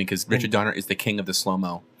surprise me because Richard Donner is the king of the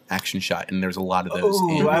slow-mo action shot, and there's a lot of those.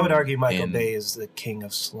 I would argue Michael Bay is the king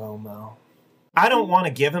of slow-mo. I don't want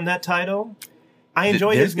to give him that title. I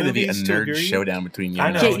enjoy his movies. There's going to be a nerd showdown between you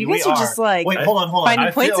and I know. Yeah, you guys are just like wait, hold on.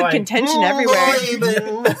 finding points of contention everywhere.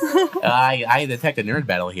 I detect a nerd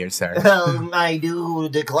battle here, sir. I do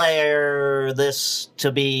declare this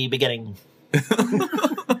to be beginning.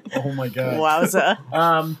 Oh my god.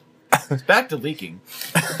 Wowza. Back to leaking.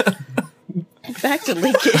 Back to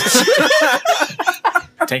leakage.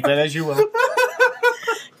 Take that as you will.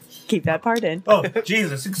 Keep that part in. Oh,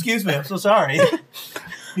 Jesus, excuse me, I'm so sorry.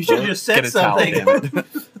 You should have just said Get a towel, something. damn it.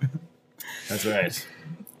 That's right.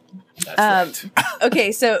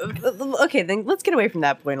 Okay, then let's get away from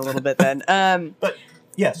that point a little bit then. But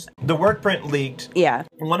yes, the work print leaked. Yeah.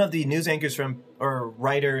 One of the news anchors or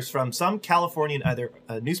writers from some Californian either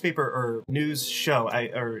newspaper or news show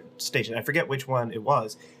or station, I forget which one it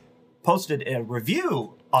was, posted a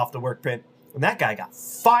review off the work print, and that guy got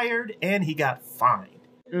fired and he got fined.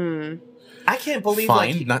 I can't believe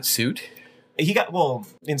fined, not sued. He got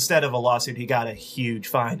instead of a lawsuit, he got a huge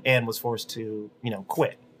fine and was forced to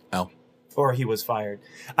quit. Oh. Or he was fired.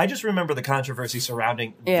 I just remember the controversy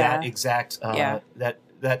surrounding that exact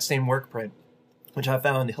that same work print, which I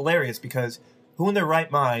found hilarious because who in their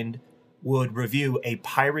right mind would review a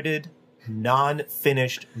pirated,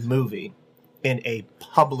 non-finished movie in a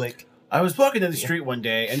public? I was walking down the street one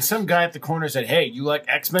day, and some guy at the corner said, "Hey, you like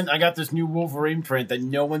X-Men? I got this new Wolverine print that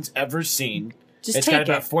no one's ever seen. It's got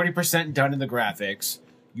about 40% done in the graphics.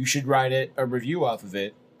 You should write a review off of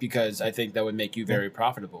it because I think that would make you very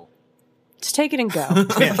profitable." Just take it and go.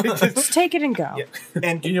 Just take it and go. Yeah.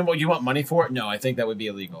 And Do you know what you want money for? No, I think that would be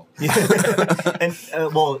illegal. and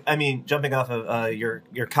jumping off of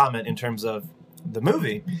your comment in terms of the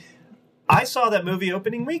movie, I saw that movie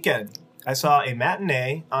opening weekend. I saw a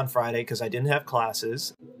matinee on Friday because I didn't have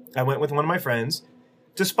classes. I went with one of my friends.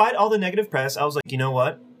 Despite all the negative press, I was like, you know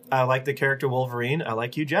what? I like the character Wolverine. I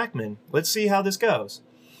like Hugh Jackman. Let's see how this goes.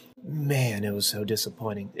 Man, it was so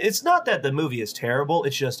disappointing. It's not that the movie is terrible.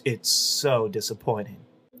 It's just, it's so disappointing.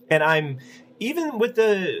 And even with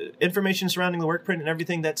the information surrounding the work print and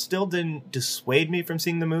everything, that still didn't dissuade me from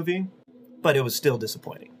seeing the movie, but it was still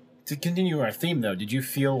disappointing. To continue our theme, though, did you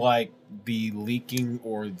feel like the leaking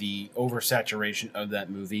or the oversaturation of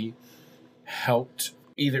that movie helped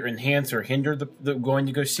either enhance or hinder the going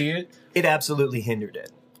to go see it? It absolutely hindered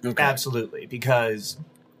it. Okay. Absolutely, because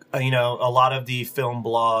a lot of the film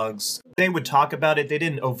blogs, they would talk about it. They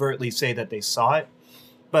didn't overtly say that they saw it,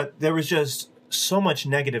 but there was just so much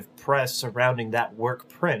negative press surrounding that work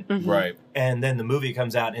print. Mm-hmm. Right. And then the movie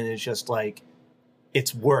comes out and it's just like,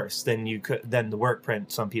 it's worse than the work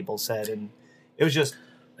print, some people said. And it was just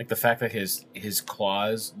like the fact that his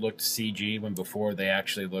claws looked CG when before they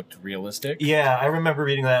actually looked realistic. Yeah, I remember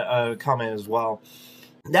reading that comment as well.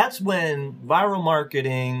 That's when viral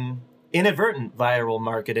marketing, inadvertent viral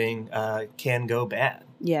marketing, can go bad.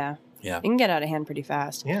 Yeah. Yeah. It can get out of hand pretty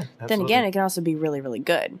fast. Yeah, absolutely. Then again, it can also be really, really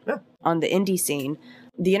good. Yeah. On the indie scene,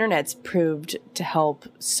 the internet's proved to help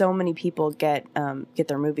so many people get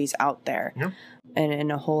their movies out there. Yeah. And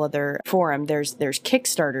in a whole other forum, there's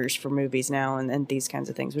Kickstarters for movies now and these kinds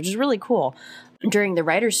of things, which is really cool. During the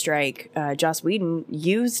writer's strike, Joss Whedon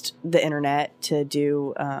used the internet to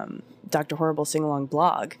do Dr. Horrible Sing-Along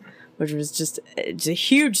blog, which was it's a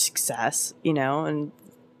huge success, and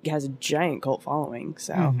it has a giant cult following.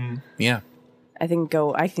 So Yeah. I think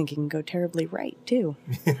it can go terribly right too.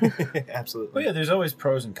 Absolutely. Well, yeah, there's always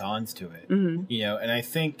pros and cons to it. Mm-hmm. And I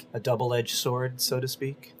think A double-edged sword, so to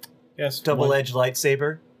speak. yes, Double-edged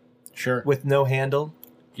lightsaber sure. with no handle.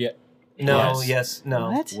 Yeah. No, Yes. yes,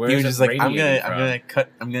 no. What? He Where's was it just like, I'm radiating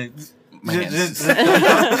from? gonna my hands.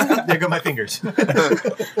 There go my fingers.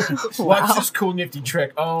 Watch this cool nifty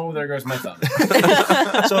trick. Oh, there goes my thumb.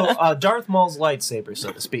 So Darth Maul's lightsaber,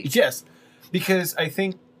 so to speak. Yes, because I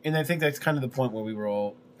think that's kind of the point where we're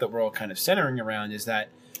all kind of centering around, is that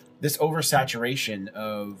this oversaturation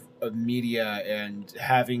of media and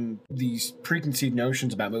having these preconceived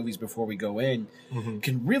notions about movies before we go in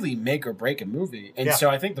can really make or break a movie. And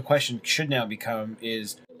so I think the question should now become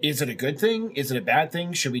is it a good thing? Is it a bad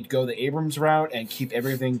thing? Should we go the Abrams route and keep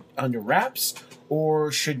everything under wraps?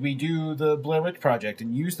 Or should we do the Blair Witch Project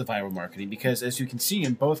and use the viral marketing? Because as you can see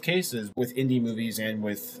in both cases, with indie movies and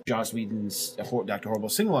with Joss Whedon's Dr. Horrible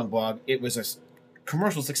Sing-Along blog, it was a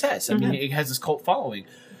commercial success. I mean, it has this cult following.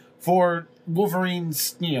 For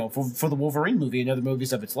Wolverine's, for the Wolverine movie and other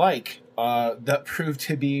movies of its like, that proved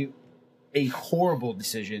to be a horrible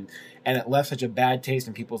decision, and it left such a bad taste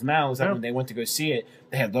in people's mouths that when they went to go see it,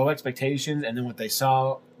 they had low expectations, and then what they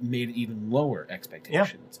saw made it even lower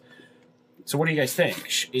expectations. So what do you guys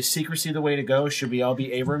think? Is secrecy the way to go? Should we all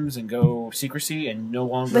be Abrams and go secrecy and no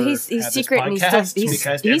longer But he's have secret and this podcast?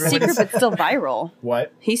 he's secret but still viral.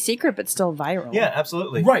 What? He's secret but still viral. Yeah,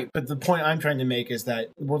 absolutely. Right, but the point I'm trying to make is that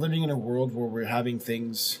we're living in a world where we're having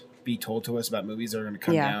things be told to us about movies that are going to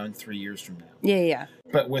come down 3 years from now. Yeah.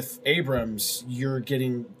 But with Abrams, you're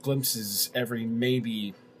getting glimpses every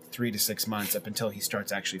maybe 3 to 6 months up until he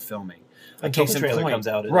starts actually filming. Until the trailer comes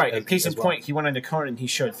out. Right. Case in point, he went into Conan and he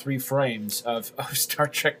showed 3 frames of Star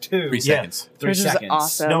Trek 2. 3 seconds. 3 Which is seconds.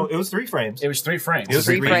 awesome. No, it was 3 frames. It was 3 frames. It was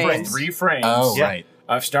three frames. 3 frames. Oh, right.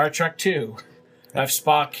 Of Star Trek 2. Of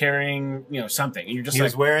Spock carrying, something. And you're just He like...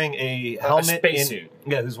 was wearing a helmet. spacesuit.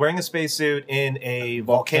 Yeah, he was wearing a spacesuit in a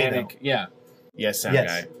volcano. Yeah. Yes, sound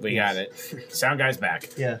guy. We got it. Sound guy's back.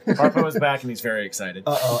 Yeah. Harpo is back and he's very excited.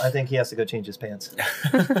 I think he has to go change his pants.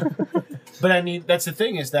 But I mean, that's the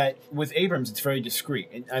thing, is that with Abrams, it's very discreet.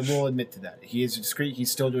 And I will admit to that. He is discreet. He's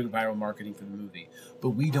still doing viral marketing for the movie.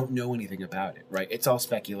 But we don't know anything about it, right? It's all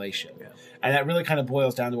speculation. Yeah. And that really kind of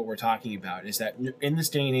boils down to what we're talking about, is that in this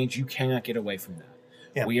day and age, you cannot get away from that.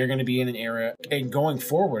 Yeah. We are going to be in an era, and going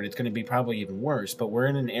forward, it's going to be probably even worse, but we're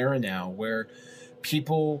in an era now where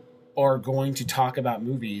people are going to talk about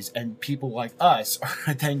movies, and people like us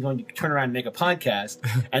are then going to turn around and make a podcast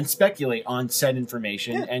and speculate on said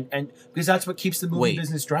information, and because that's what keeps the movie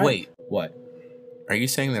business driving. What? Are you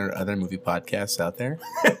saying there are other movie podcasts out there?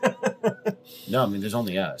 No, I mean, there's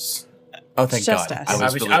only us. Oh, thank Just God. us. I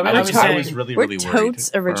was really We're worried. totes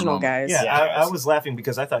for a original moment. guys. Yeah, I was laughing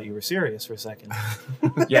because I thought you were serious for a second.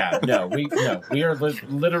 We are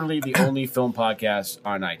literally the only film podcast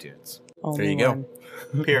on iTunes. There you go.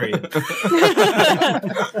 Period.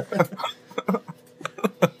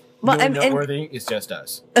 Well, noteworthy is just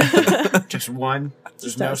us. Just one.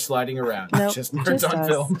 There's no sliding around. Nope, Just Nerds just on us.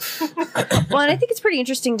 Film. Well, and I think it's pretty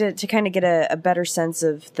interesting to kind of get a better sense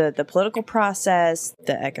of the political process,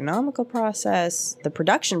 the economical process, the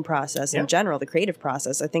production process in general, the creative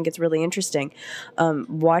process. I think it's really interesting.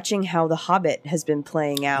 Watching how The Hobbit has been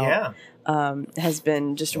playing out has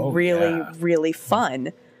been just really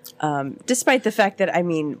fun. Despite the fact that, I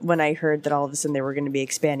mean, when I heard that all of a sudden they were going to be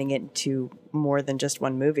expanding it to more than just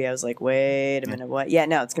one movie, I was like, wait a minute, what? Yeah,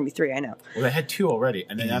 no, it's going to be 3, I know. Well, they had 2 already,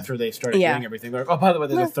 and then after they started doing everything, they're like, oh, by the way,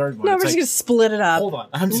 there's a third one. No, It's we're just like, going to split it up. hold on.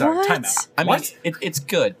 I'm sorry. What? Time out. I mean, it's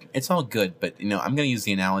good. It's all good, but I'm going to use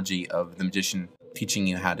the analogy of the magician teaching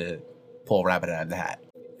you how to pull a rabbit out of the hat.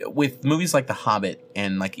 With movies like The Hobbit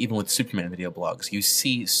and like even with Superman video blogs, you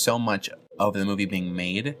see so much of the movie being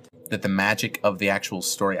made that the magic of the actual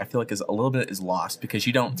story, I feel like, is a little bit lost because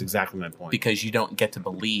you don't. That's exactly my point. Because you don't get to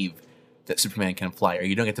believe that Superman can fly, or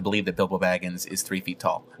you don't get to believe that Bilbo Baggins is 3 feet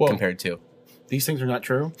tall compared to. These things are not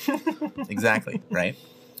true. Exactly, right?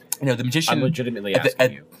 The magician. I'm legitimately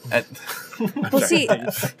asking you. Well, see,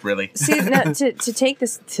 really? see, now, to take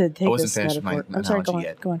this I wasn't this finished metaphor. my I'm sorry. Go on. analogy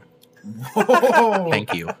yet. Go on.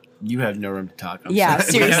 Thank you. You have no room to talk. I'm Yeah,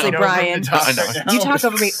 sorry. seriously, You have no room Brian. to talk I know. right now. You talk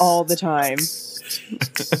over me all the time.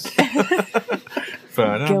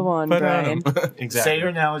 Go on, Brian. Exactly. Say your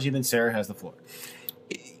analogy, then Sarah has the floor.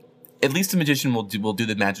 At least the magician will do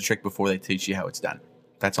the magic trick before they teach you how it's done.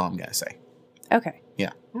 That's all I'm gonna say. Okay.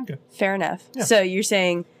 Yeah. Okay. Fair enough. So you're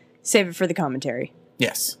saying save it for the commentary.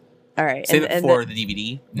 Yes. All right. Save it for the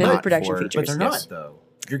DVD, the not production for, features. But they're Yes. not, though.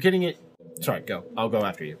 You're getting it. Sorry, go. I'll go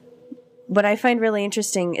after you. What I find really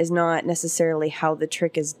interesting is not necessarily how the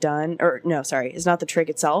trick is done, or no, sorry, it's not the trick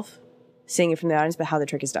itself, seeing it from the audience, but how the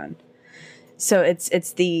trick is done. So it's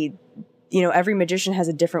the, every magician has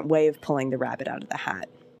a different way of pulling the rabbit out of the hat.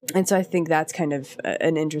 And so I think that's kind of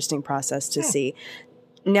an interesting process to see.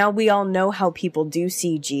 now we all know how people do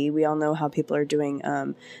CG. We all know how people are doing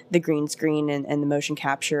the green screen and the motion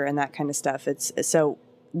capture and that kind of stuff. It's so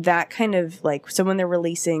that kind of like, so when they're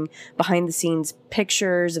releasing behind the scenes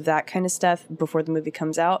pictures of that kind of stuff before the movie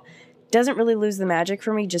comes out, doesn't really lose the magic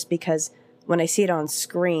for me, just because when I see it on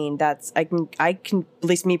screen, that's I can at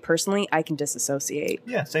least me personally, I can disassociate.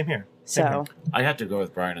 Yeah, same here. Same So here. I have to go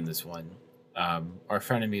with Brian on this one. Our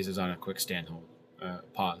frenemies is on a quick stand hold.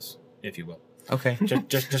 Pause, if you will. Okay.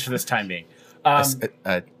 Just for this time being.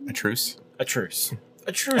 A truce. A truce.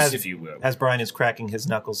 A truce, if you will. As Brian is cracking his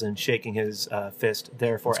knuckles and shaking his fist,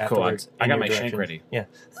 therefore That's cool. afterwards. I in got your my direction. shank ready. Yeah.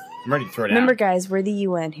 I'm ready to throw it remember, out. guys, we're the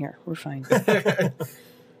UN here. We're fine.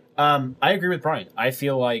 I agree with Brian. I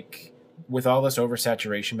feel like with all this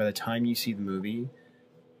oversaturation, by the time you see the movie,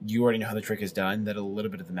 you already know how the trick is done, that a little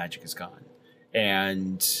bit of the magic is gone.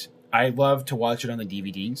 And I love to watch it on the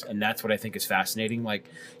DVDs, and that's what I think is fascinating. Like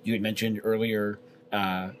you had mentioned earlier,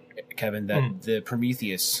 Kevin, that the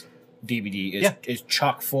Prometheus DVD is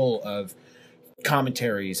chock full of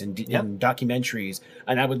commentaries and documentaries,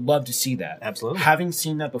 and I would love to see that. Absolutely. Having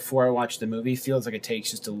seen that before I watched the movie feels like it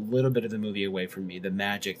takes just a little bit of the movie away from me, the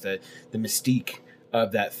magic, the mystique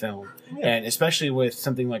of that film. And especially with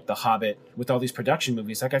something like The Hobbit, with all these production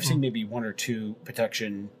movies, like I've seen maybe one or two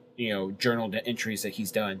production, journal entries that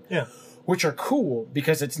he's done. Yeah. Which are cool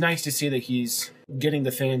because it's nice to see that he's getting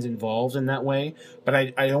the fans involved in that way. But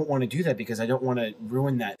I don't want to do that because I don't want to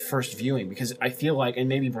ruin that first viewing, because I feel like, and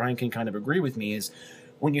maybe Brian can kind of agree with me, is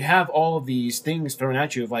when you have all of these things thrown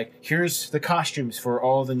at you of like, here's the costumes for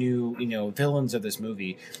all the new, villains of this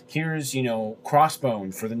movie. Here's,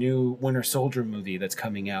 Crossbone for the new Winter Soldier movie that's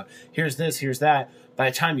coming out. Here's this, here's that.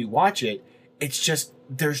 By the time you watch it, it's just,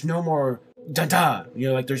 there's no more da-da.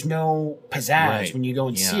 Like there's no pizzazz when you go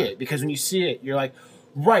and see it. Because when you see it, you're like,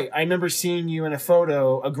 right, I remember seeing you in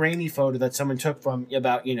a grainy photo that someone took from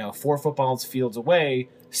about, 4 football fields away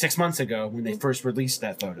 6 months ago when they first released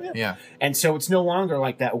that photo. Yeah. And so it's no longer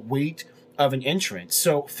like that weight of an entrance.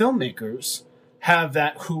 So filmmakers have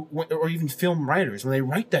that, or even film writers, when they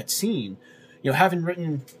write that scene, having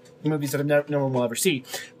written movies that no one will ever see,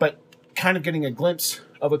 but kind of getting a glimpse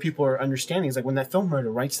of what people are understanding is like when that film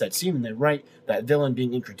writer writes that scene and they write that villain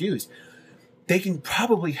being introduced, they can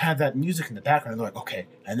probably have that music in the background. They're like, okay,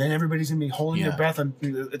 and then everybody's gonna be holding their breath, and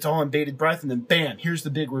it's all on bated breath, and then bam, here's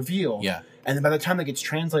the big reveal. Yeah. And then by the time that gets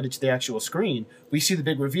translated to the actual screen, we see the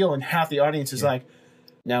big reveal, and half the audience is like,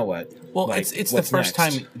 now what? Well, Like, it's the what's first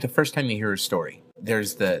next? time. The first time you hear a story,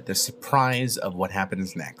 there's the surprise of what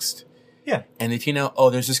happens next. Yeah. And if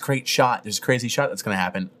there's this great shot, there's a crazy shot that's going to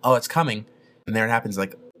happen. Oh, it's coming, and there it happens.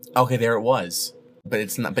 Like, okay, there it was, but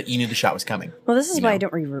it's not. But you knew the shot was coming. Well, this is why I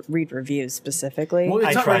don't read reviews specifically. Well, it's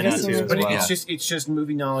I not try really not to reviews, as but well. it's just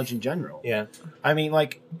movie knowledge in general. Yeah. I mean,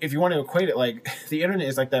 like, if you want to equate it, like, the internet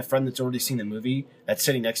is like that friend that's already seen the movie that's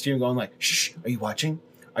sitting next to you and going like, shh, are you watching?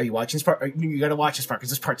 Are you watching this part? You got to watch this part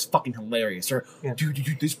because this part's fucking hilarious. Or,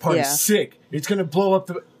 dude, this part Yeah. is sick. It's going to blow up.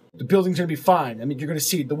 The building's going to be fine. I mean, you're going to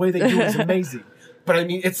see it. The way they do it is amazing. But I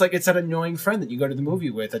mean, it's like, it's that annoying friend that you go to the movie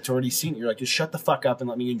with that's already seen it. You're like, just shut the fuck up and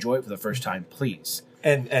let me enjoy it for the first time, please.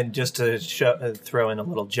 And just to throw in a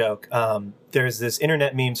little joke, there's this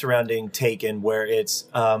internet meme surrounding Taken where it's,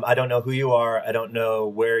 I don't know who you are, I don't know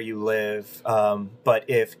where you live, but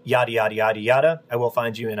if yada, yada, yada, yada, I will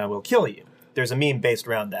find you and I will kill you. There's a meme based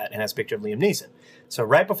around that and has a picture of Liam Neeson. So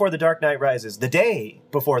right before The Dark Knight Rises, the day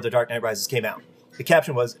before The Dark Knight Rises came out, the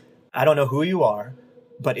caption was, I don't know who you are,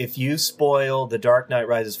 but if you spoil The Dark Knight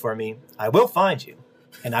Rises for me, I will find you.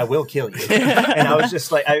 And I will kill you. And I was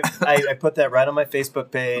just like, I put that right on my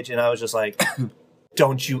Facebook page, and I was just like,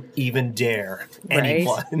 don't you even dare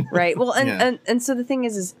anyone. Right. Well, Yeah. and so the thing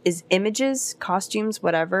is images, costumes,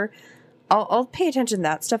 whatever. I'll pay attention to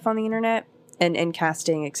that stuff on the internet and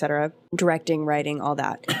casting, etc., directing, writing, all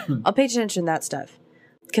that. I'll pay attention to that stuff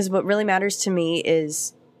because what really matters to me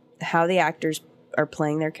is how the actors are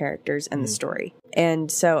playing their characters and the story.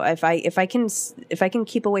 And so if I can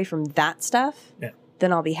keep away from that stuff,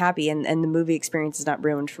 then I'll be happy and the movie experience is not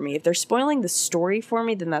ruined for me. If they're spoiling the story for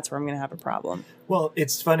me, then that's where I'm going to have a problem. Well,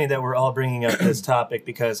 it's funny that we're all bringing up this topic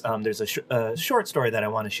because there's a short story that I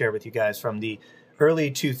want to share with you guys from the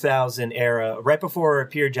early 2000 era, right before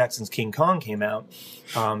Peter Jackson's King Kong came out.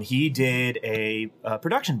 He did a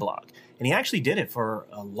production blog, and he actually did it for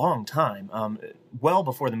a long time, well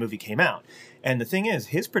before the movie came out. And the thing is,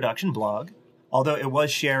 his production blog, although it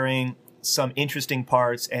was sharing some interesting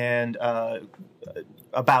parts and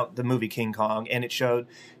about the movie King Kong, and it showed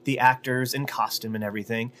the actors in costume and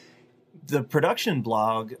everything, the production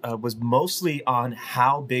blog was mostly on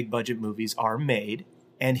how big budget movies are made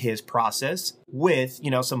and his process with,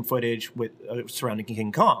 some footage with surrounding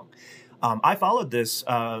King Kong. I followed this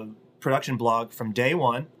production blog from day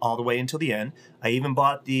one all the way until the end. I even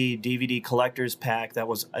bought the DVD collector's pack that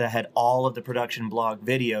had all of the production blog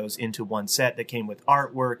videos into one set that came with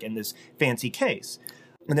artwork and this fancy case.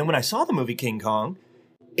 And then when I saw the movie King Kong,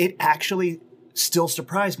 it actually still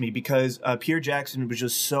surprised me because Peter Jackson was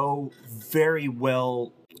just so very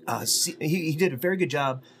well. He did a very good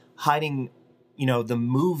job hiding, the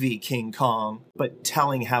movie King Kong, but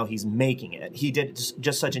telling how he's making it. He did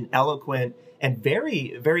just such an eloquent and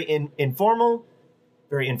very, very informal,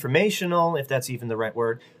 very informational, if that's even the right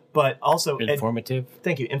word, but also Informative.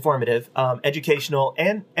 Thank you. Informative, educational,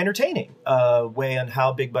 and entertaining way on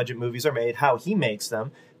how big budget movies are made, how he makes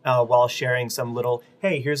them. While sharing some little,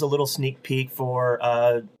 hey, here's a little sneak peek for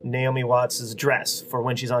Naomi Watts' dress for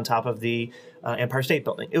when she's on top of the Empire State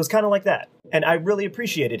Building. It was kind of like that. And I really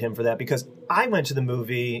appreciated him for that because I went to the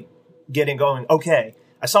movie going, okay,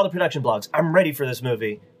 I saw the production blogs. I'm ready for this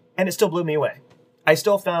movie. And it still blew me away. I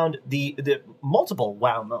still found the multiple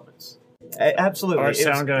wow moments. Absolutely. Our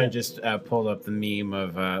sound guy just pulled up the meme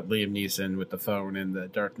of Liam Neeson with the phone in The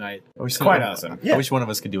Dark Knight. It's quite awesome. I wish one of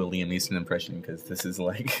us could do a Liam Neeson impression because this is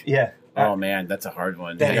like... Yeah. Oh, man, that's a hard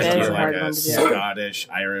one. That You is gotta a do hard like one a to do. Scottish,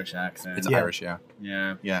 Irish accent. It's Irish, yeah.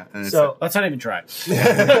 Yeah. Yeah. And it's So, Let's not even try.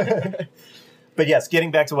 but yes,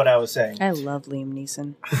 getting back to what I was saying. I love Liam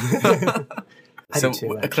Neeson. I so do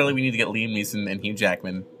too, actually. clearly we need to get Liam Neeson and Hugh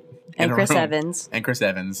Jackman. And in a Chris room. Evans. And Chris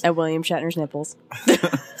Evans. And William Shatner's nipples.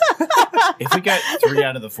 If we got 3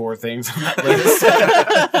 out of the 4 things on that list,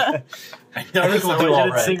 I noticed we'll I do all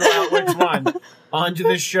didn't right. single out which one onto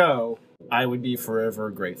the show. I would be forever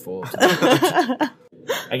grateful.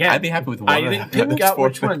 Again, I'd be happy with one I of didn't those pick out 4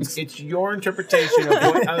 which ones. things. It's your interpretation of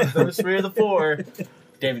what out of those 3 of the 4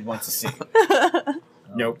 David wants to see.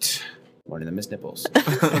 Note: one of them is nipples.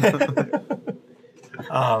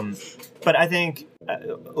 But I think,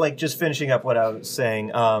 just finishing up what I was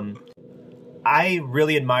saying, I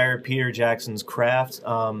really admire Peter Jackson's craft.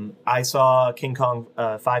 I saw King Kong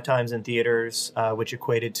 5 times in theaters, which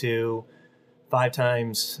equated to 5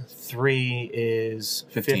 times 3 is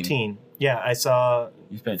 15. Yeah, I saw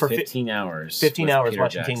You spent For 15 hours. 15 with hours Peter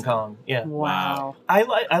watching King Jackson. Kong. Yeah. Wow. I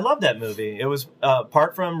love that movie. It was,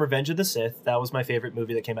 apart from Revenge of the Sith, that was my favorite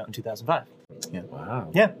movie that came out in 2005.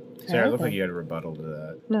 Wow. Yeah. Sarah, it looked Okay. like you had a rebuttal to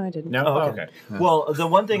that. No, I didn't. No? Oh, Oh, okay. okay. Well, the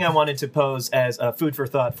one thing I wanted to pose as food for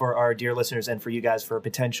thought for our dear listeners and for you guys for a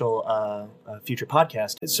potential future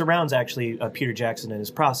podcast, it surrounds actually Peter Jackson and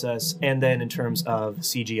his process, and then in terms of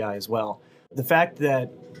CGI as well. The fact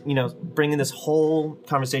that, bringing this whole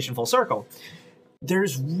conversation full circle,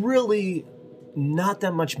 there's really not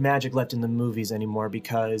that much magic left in the movies anymore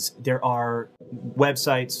because there are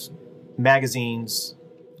websites, magazines,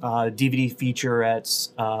 DVD featurettes,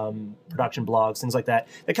 production blogs, things like that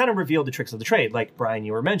kind of reveal the tricks of the trade, like Brian,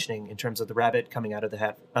 you were mentioning, in terms of the rabbit coming out of the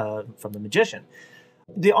hat from the magician.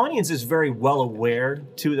 The audience is very well aware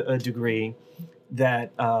to a degree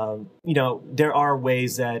that, there are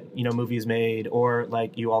ways that, movie is made, or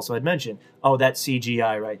like you also had mentioned, oh, that's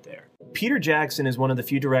CGI right there. Peter Jackson is one of the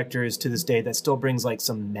few directors to this day that still brings like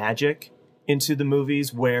some magic into the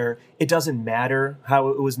movies where it doesn't matter how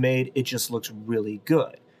it was made, it just looks really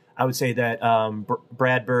good. I would say that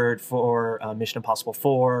Brad Bird for Mission Impossible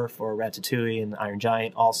 4, for Ratatouille and Iron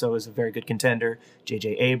Giant also is a very good contender.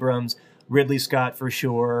 J.J. Abrams, Ridley Scott for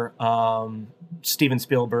sure, Steven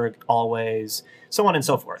Spielberg always, so on and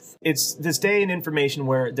so forth. It's this day in information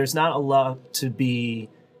where there's not a lot to be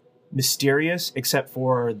mysterious except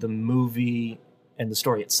for the movie and the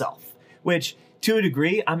story itself, which to a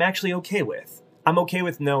degree I'm actually okay with. I'm okay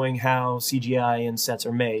with knowing how CGI and sets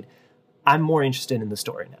are made. I'm more interested in the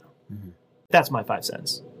story now. Mm-hmm. That's my 5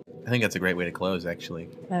 cents. I think that's a great way to close, actually.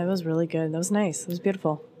 That was really good. That was nice. That was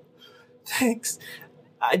beautiful. Thanks.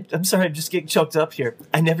 I'm sorry, I'm just getting choked up here.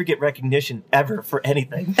 I never get recognition ever for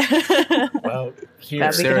anything. Well, here,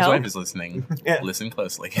 That we can Sarah's help. wife is listening. Yeah. Listen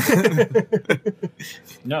closely.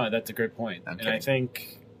 no, that's a great point. I'm And I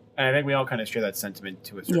think we all kind of share that sentiment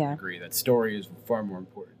to a certain Yeah. degree. That story is far more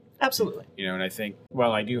important. Absolutely. And I think,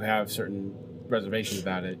 while I do have certain reservations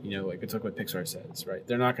about it, like it's like what Pixar says, right?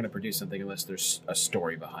 They're not going to produce something unless there's a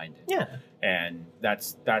story behind it. Yeah. And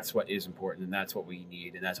that's what is important, and that's what we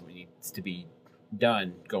need, and that's what needs to be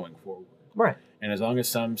done going forward. Right. And as long as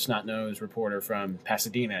some snot-nosed reporter from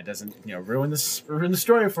Pasadena doesn't, ruin the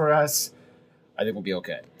story for us, I think we'll be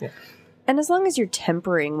okay. Yeah. And as long as you're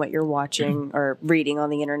tempering what you're watching or reading on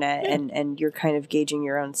the internet, and you're kind of gauging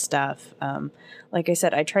your own stuff, like I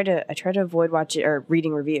said, I try to avoid watching or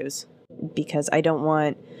reading reviews. because I don't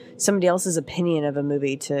want somebody else's opinion of a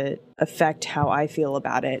movie to affect how I feel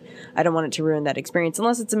about it. I don't want it to ruin that experience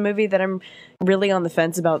unless it's a movie that I'm really on the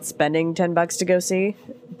fence about spending $10 to go see.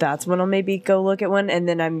 That's when I'll maybe go look at one, and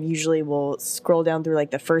then I'm usually will scroll down through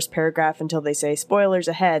like the first paragraph until they say spoilers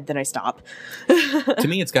ahead, then I stop. To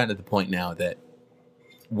me, it's gotten to the point now that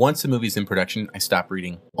once a movie's in production, I stop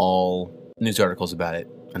reading all news articles about it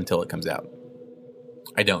until it comes out.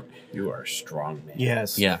 I don't. You are a strong man.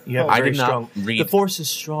 Yes. Yeah. Yeah. I Very did not strong. read- The Force is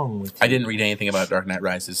strong with you. I didn't read anything about Dark Knight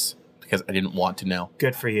Rises because I didn't want to know.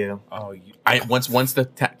 Good for you. Oh, Once the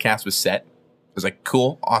cast was set, I was like,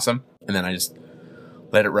 cool, awesome, and then I just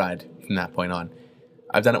let it ride from that point on.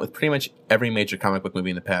 I've done it with pretty much every major comic book movie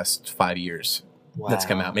in the past 5 years that's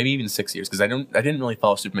come Wow. out, maybe even 6 years, because I didn't really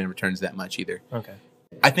follow Superman Returns that much either. Okay.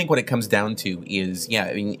 I think what it comes down to is, yeah,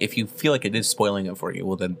 I mean, if you feel like it is spoiling it for you,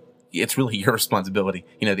 well then it's really your responsibility.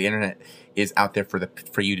 You know, the internet is out there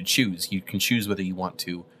for you to choose. You can choose whether you want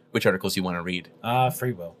to, which articles you want to read.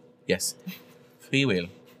 free will. Yes, free will.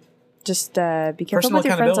 Just be careful Personal with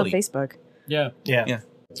your friends on accountability. Facebook. Yeah. Yeah. Yeah.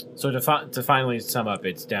 So to finally sum up,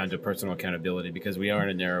 it's down to personal accountability because we are in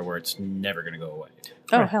an era where it's never going to go away.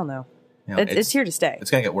 Oh, hell no. You know, It's here to stay.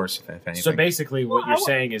 It's gonna get worse if anything. So basically, what Well, you're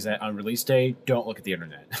saying is that on release day, don't look at the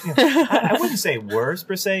internet. I wouldn't say worse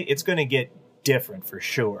per se. It's going to get different for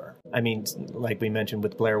sure. I mean, like we mentioned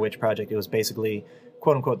with Blair Witch Project, it was basically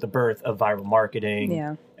quote unquote the birth of viral marketing.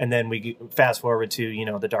 Yeah. And then we fast forward to, you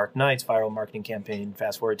know, the Dark Knight's viral marketing campaign,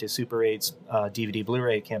 fast forward to Super 8's DVD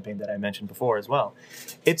Blu-ray campaign that I mentioned before as well.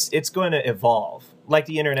 It's going to evolve like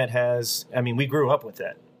the internet has. I mean, we grew up with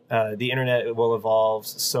it. The internet will evolve.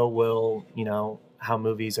 So will, you know, how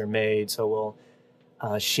movies are made. So will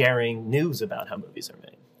sharing news about how movies are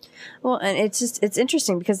made. Well, and it's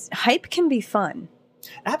interesting because hype can be fun.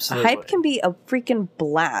 Absolutely. Hype can be a freaking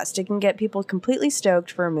blast. It can get people completely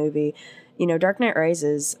stoked for a movie. You know, Dark Knight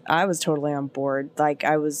Rises, I was totally on board. Like,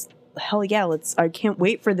 I was, hell yeah, I can't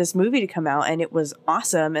wait for this movie to come out. And it was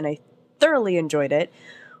awesome, and I thoroughly enjoyed it.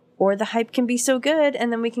 Or the hype can be so good,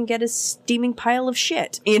 and then we can get a steaming pile of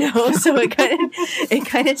shit, you know? So it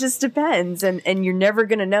kind of just depends. And you're never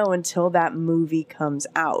going to know until that movie comes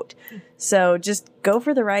out. So just go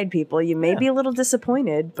for the ride, people. You may be a little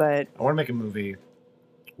disappointed, but... I want to make a movie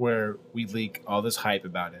where we leak all this hype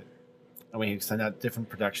about it, and we send out different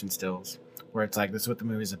production stills where it's like, this is what the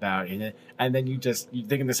movie's about, and then you're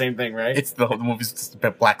thinking the same thing, right? the movie's just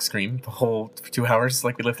a black screen the whole 2 hours,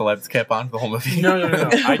 like we left the lights kept on the whole movie. No.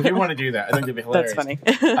 I do want to do that. I think it'd be hilarious. That's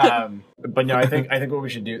funny. But no, I think what we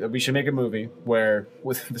should do, we should make a movie where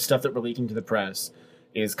with the stuff that we're leaking to the press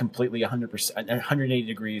is completely 100%, 180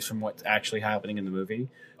 degrees from what's actually happening in the movie.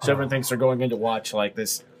 So everyone thinks they're going in to watch like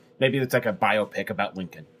this. Maybe it's like a biopic about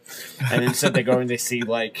Lincoln, and instead they go and they see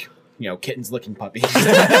like, you know, kittens licking puppies.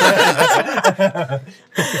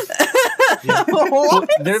 Well,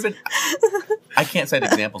 there have been, I can't cite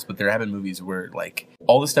examples, but there have been movies where like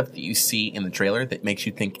all the stuff that you see in the trailer that makes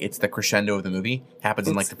you think it's the crescendo of the movie happens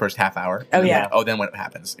in like the first half hour. Oh, And yeah. like, oh, then what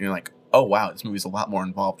happens? And you're like, oh wow, this movie's a lot more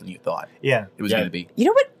involved than you thought Yeah. it was Yeah. going to be. You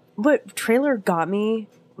know what trailer got me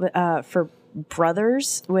for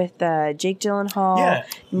Brothers with Jake Gyllenhaal, Yeah.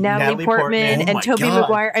 Natalie Natalie Portman, Portman. Oh and my Tobey God.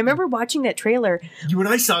 Maguire. I remember watching that trailer. You and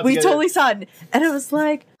I saw it We together. totally saw it, and I was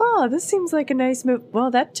like, "Oh, this seems like a nice movie."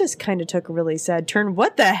 Well, that just kind of took a really sad turn.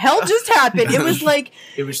 What the hell just happened? It was like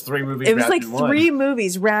It was 3 movies. it was wrapped like in one. 3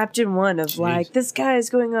 movies wrapped in one. Of like, this guy is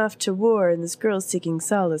going off to war, and this girl's seeking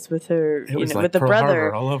solace with her, It was like with the Pearl brother.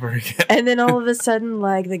 Harbor all over again. And then all of a sudden,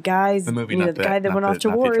 like the guy's, The movie, you know, not the the- guy that not went the- off to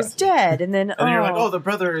not the war is atrocity. dead. And then, And then you're like, oh, the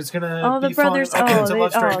brother is gonna. oh, the be brothers, falling- okay, it's a they,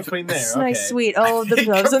 love story oh, between there. it's Okay. nice, sweet. Oh, the He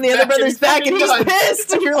brothers, and the comes other back and brother's he's back, and he's fucking done.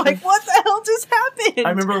 pissed. And you're like, what the hell just happened? I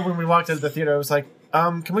remember when we walked into the theater, I was like,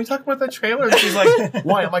 can we talk about that trailer? And she's like,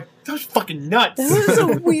 why? I'm like, that was fucking nuts. That was a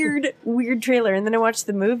weird trailer. And then I watched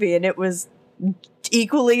the movie, and it was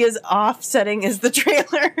equally as offsetting as the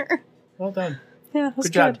trailer. Well done. Yeah, it was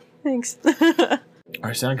Good job. Thanks.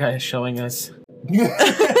 Our sound guy is showing us.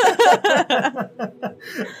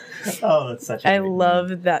 Oh, that's such a I great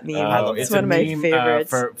love that meme. it's a one of my meme,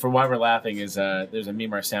 favorites. for why we're laughing is there's a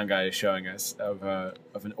meme our sound guy is showing us of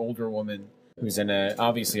an older woman who's in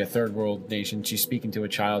obviously a third world nation. She's speaking to a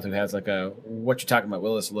child who has like a "what you talking about,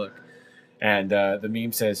 Willis" look. And the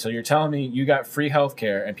meme says, "So you're telling me you got free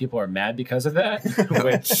healthcare and people are mad because of that?"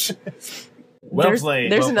 Which, there's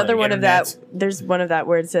well another played, one internet. of that. There's one of that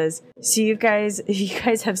where it says, "So you guys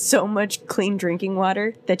have so much clean drinking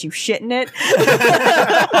water that you shit in it."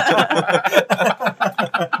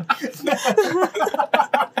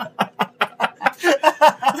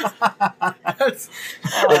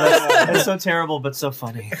 It's so terrible, but so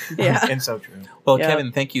funny. Yeah. And so true. Well, Yeah.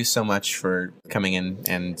 Kevin, thank you so much for coming in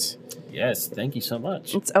and Yes, thank you so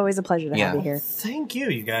much. It's always a pleasure to Yeah. have you here. Thank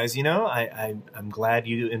you guys. You know, I'm glad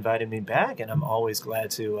you invited me back, and I'm always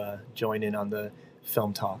glad to join in on the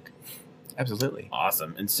film talk. absolutely.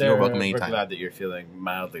 Awesome. And Sarah, welcome we're anytime. glad that you're feeling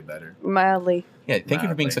mildly better. Mildly. Yeah, thank you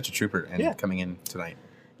for being Mildly. such a trooper and Yeah. coming in tonight.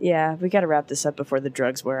 Yeah, we got to wrap this up before the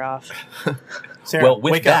drugs wear off. Sarah, Well,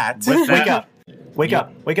 with wake that- up. With Wake that-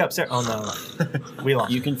 up. Wake up, Sarah. Oh no, we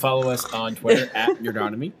lost. You can follow us on Twitter at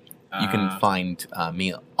Nerdonomy. You can find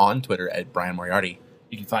me on Twitter at Brian Moriarty.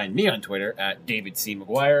 You can find me on Twitter at David C.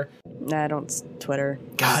 McGuire. Nah, I don't Twitter.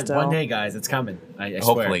 God, still. one day, guys, it's coming. I swear.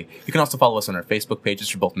 Hopefully. You can also follow us on our Facebook pages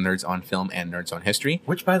for both Nerds on Film and Nerds on History.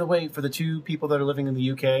 Which, by the way, for the two people that are living in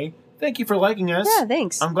the UK, thank you for liking us. Yeah,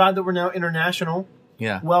 thanks. I'm glad that we're now international.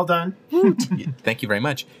 Yeah. Well done. Thank you very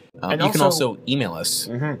much. And you can also- also email us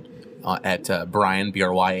Mhm. at Brian,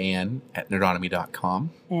 Bryan, at nerdonomy.com.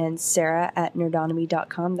 And Sarah at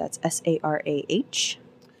nerdonomy.com. That's SARAH.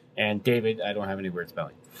 And David, I don't have any weird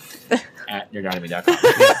spelling. At nerdonomy.com.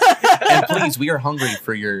 And please, we are hungry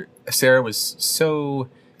for your... Sarah was so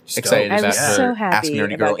excited I about was her so Ask happy Me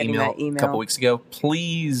Nerdy about Girl getting email, that email. a couple weeks ago.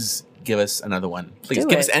 Please give us another one. Please Do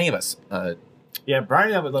give it. us any of us. Yeah, Brian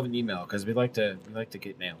and I would love an email because we like to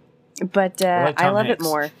get mail. But like I Tom love Hanks. it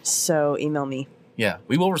more, so email me. Yeah,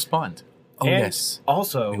 we will respond. Oh, And yes.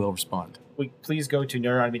 Also, We will respond. please go to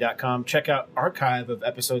nerdonomy.com. Check out archive of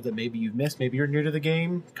episodes that maybe you've missed. Maybe you're new to the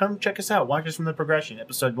game. Come check us out. Watch us from the progression,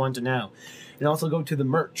 episode 1 to now. And also go to the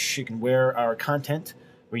merch. You can wear our content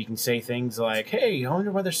where you can say things like, hey, I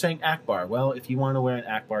wonder why they're saying Akbar. Well, if you want to wear an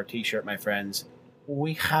Akbar t-shirt, my friends,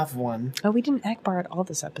 we have one. Oh, we didn't Akbar at all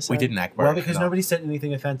this episode. We didn't act right. Well, because nobody said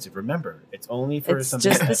anything offensive. Remember, it's only for It's something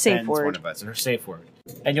just that the safe offends word. one of us. It's our safe word.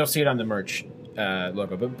 And you'll see it on the merch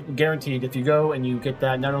logo. But guaranteed, if you go and you get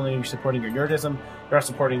that, not only are you supporting your nerdism, you're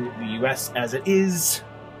also supporting the U.S. as it is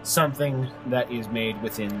something that is made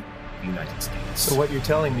within the United States. So what you're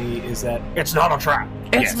telling me is that it's not a trap.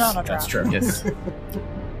 It's not a trap. That's true. Yes.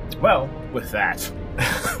 Well, with that,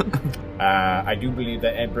 I do believe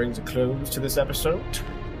that Ed brings a close to this episode.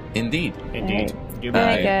 Indeed. Indeed. All Do right,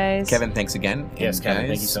 believe. guys. Kevin, thanks again. Yes, And Kevin, guys,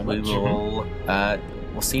 thank you so much. We will,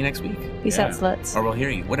 we'll see you next week. Peace Yeah. out, sluts. Or we'll hear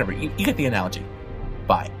you. Whatever. You get the analogy.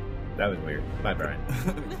 Bye. That was weird. Bye, Brian.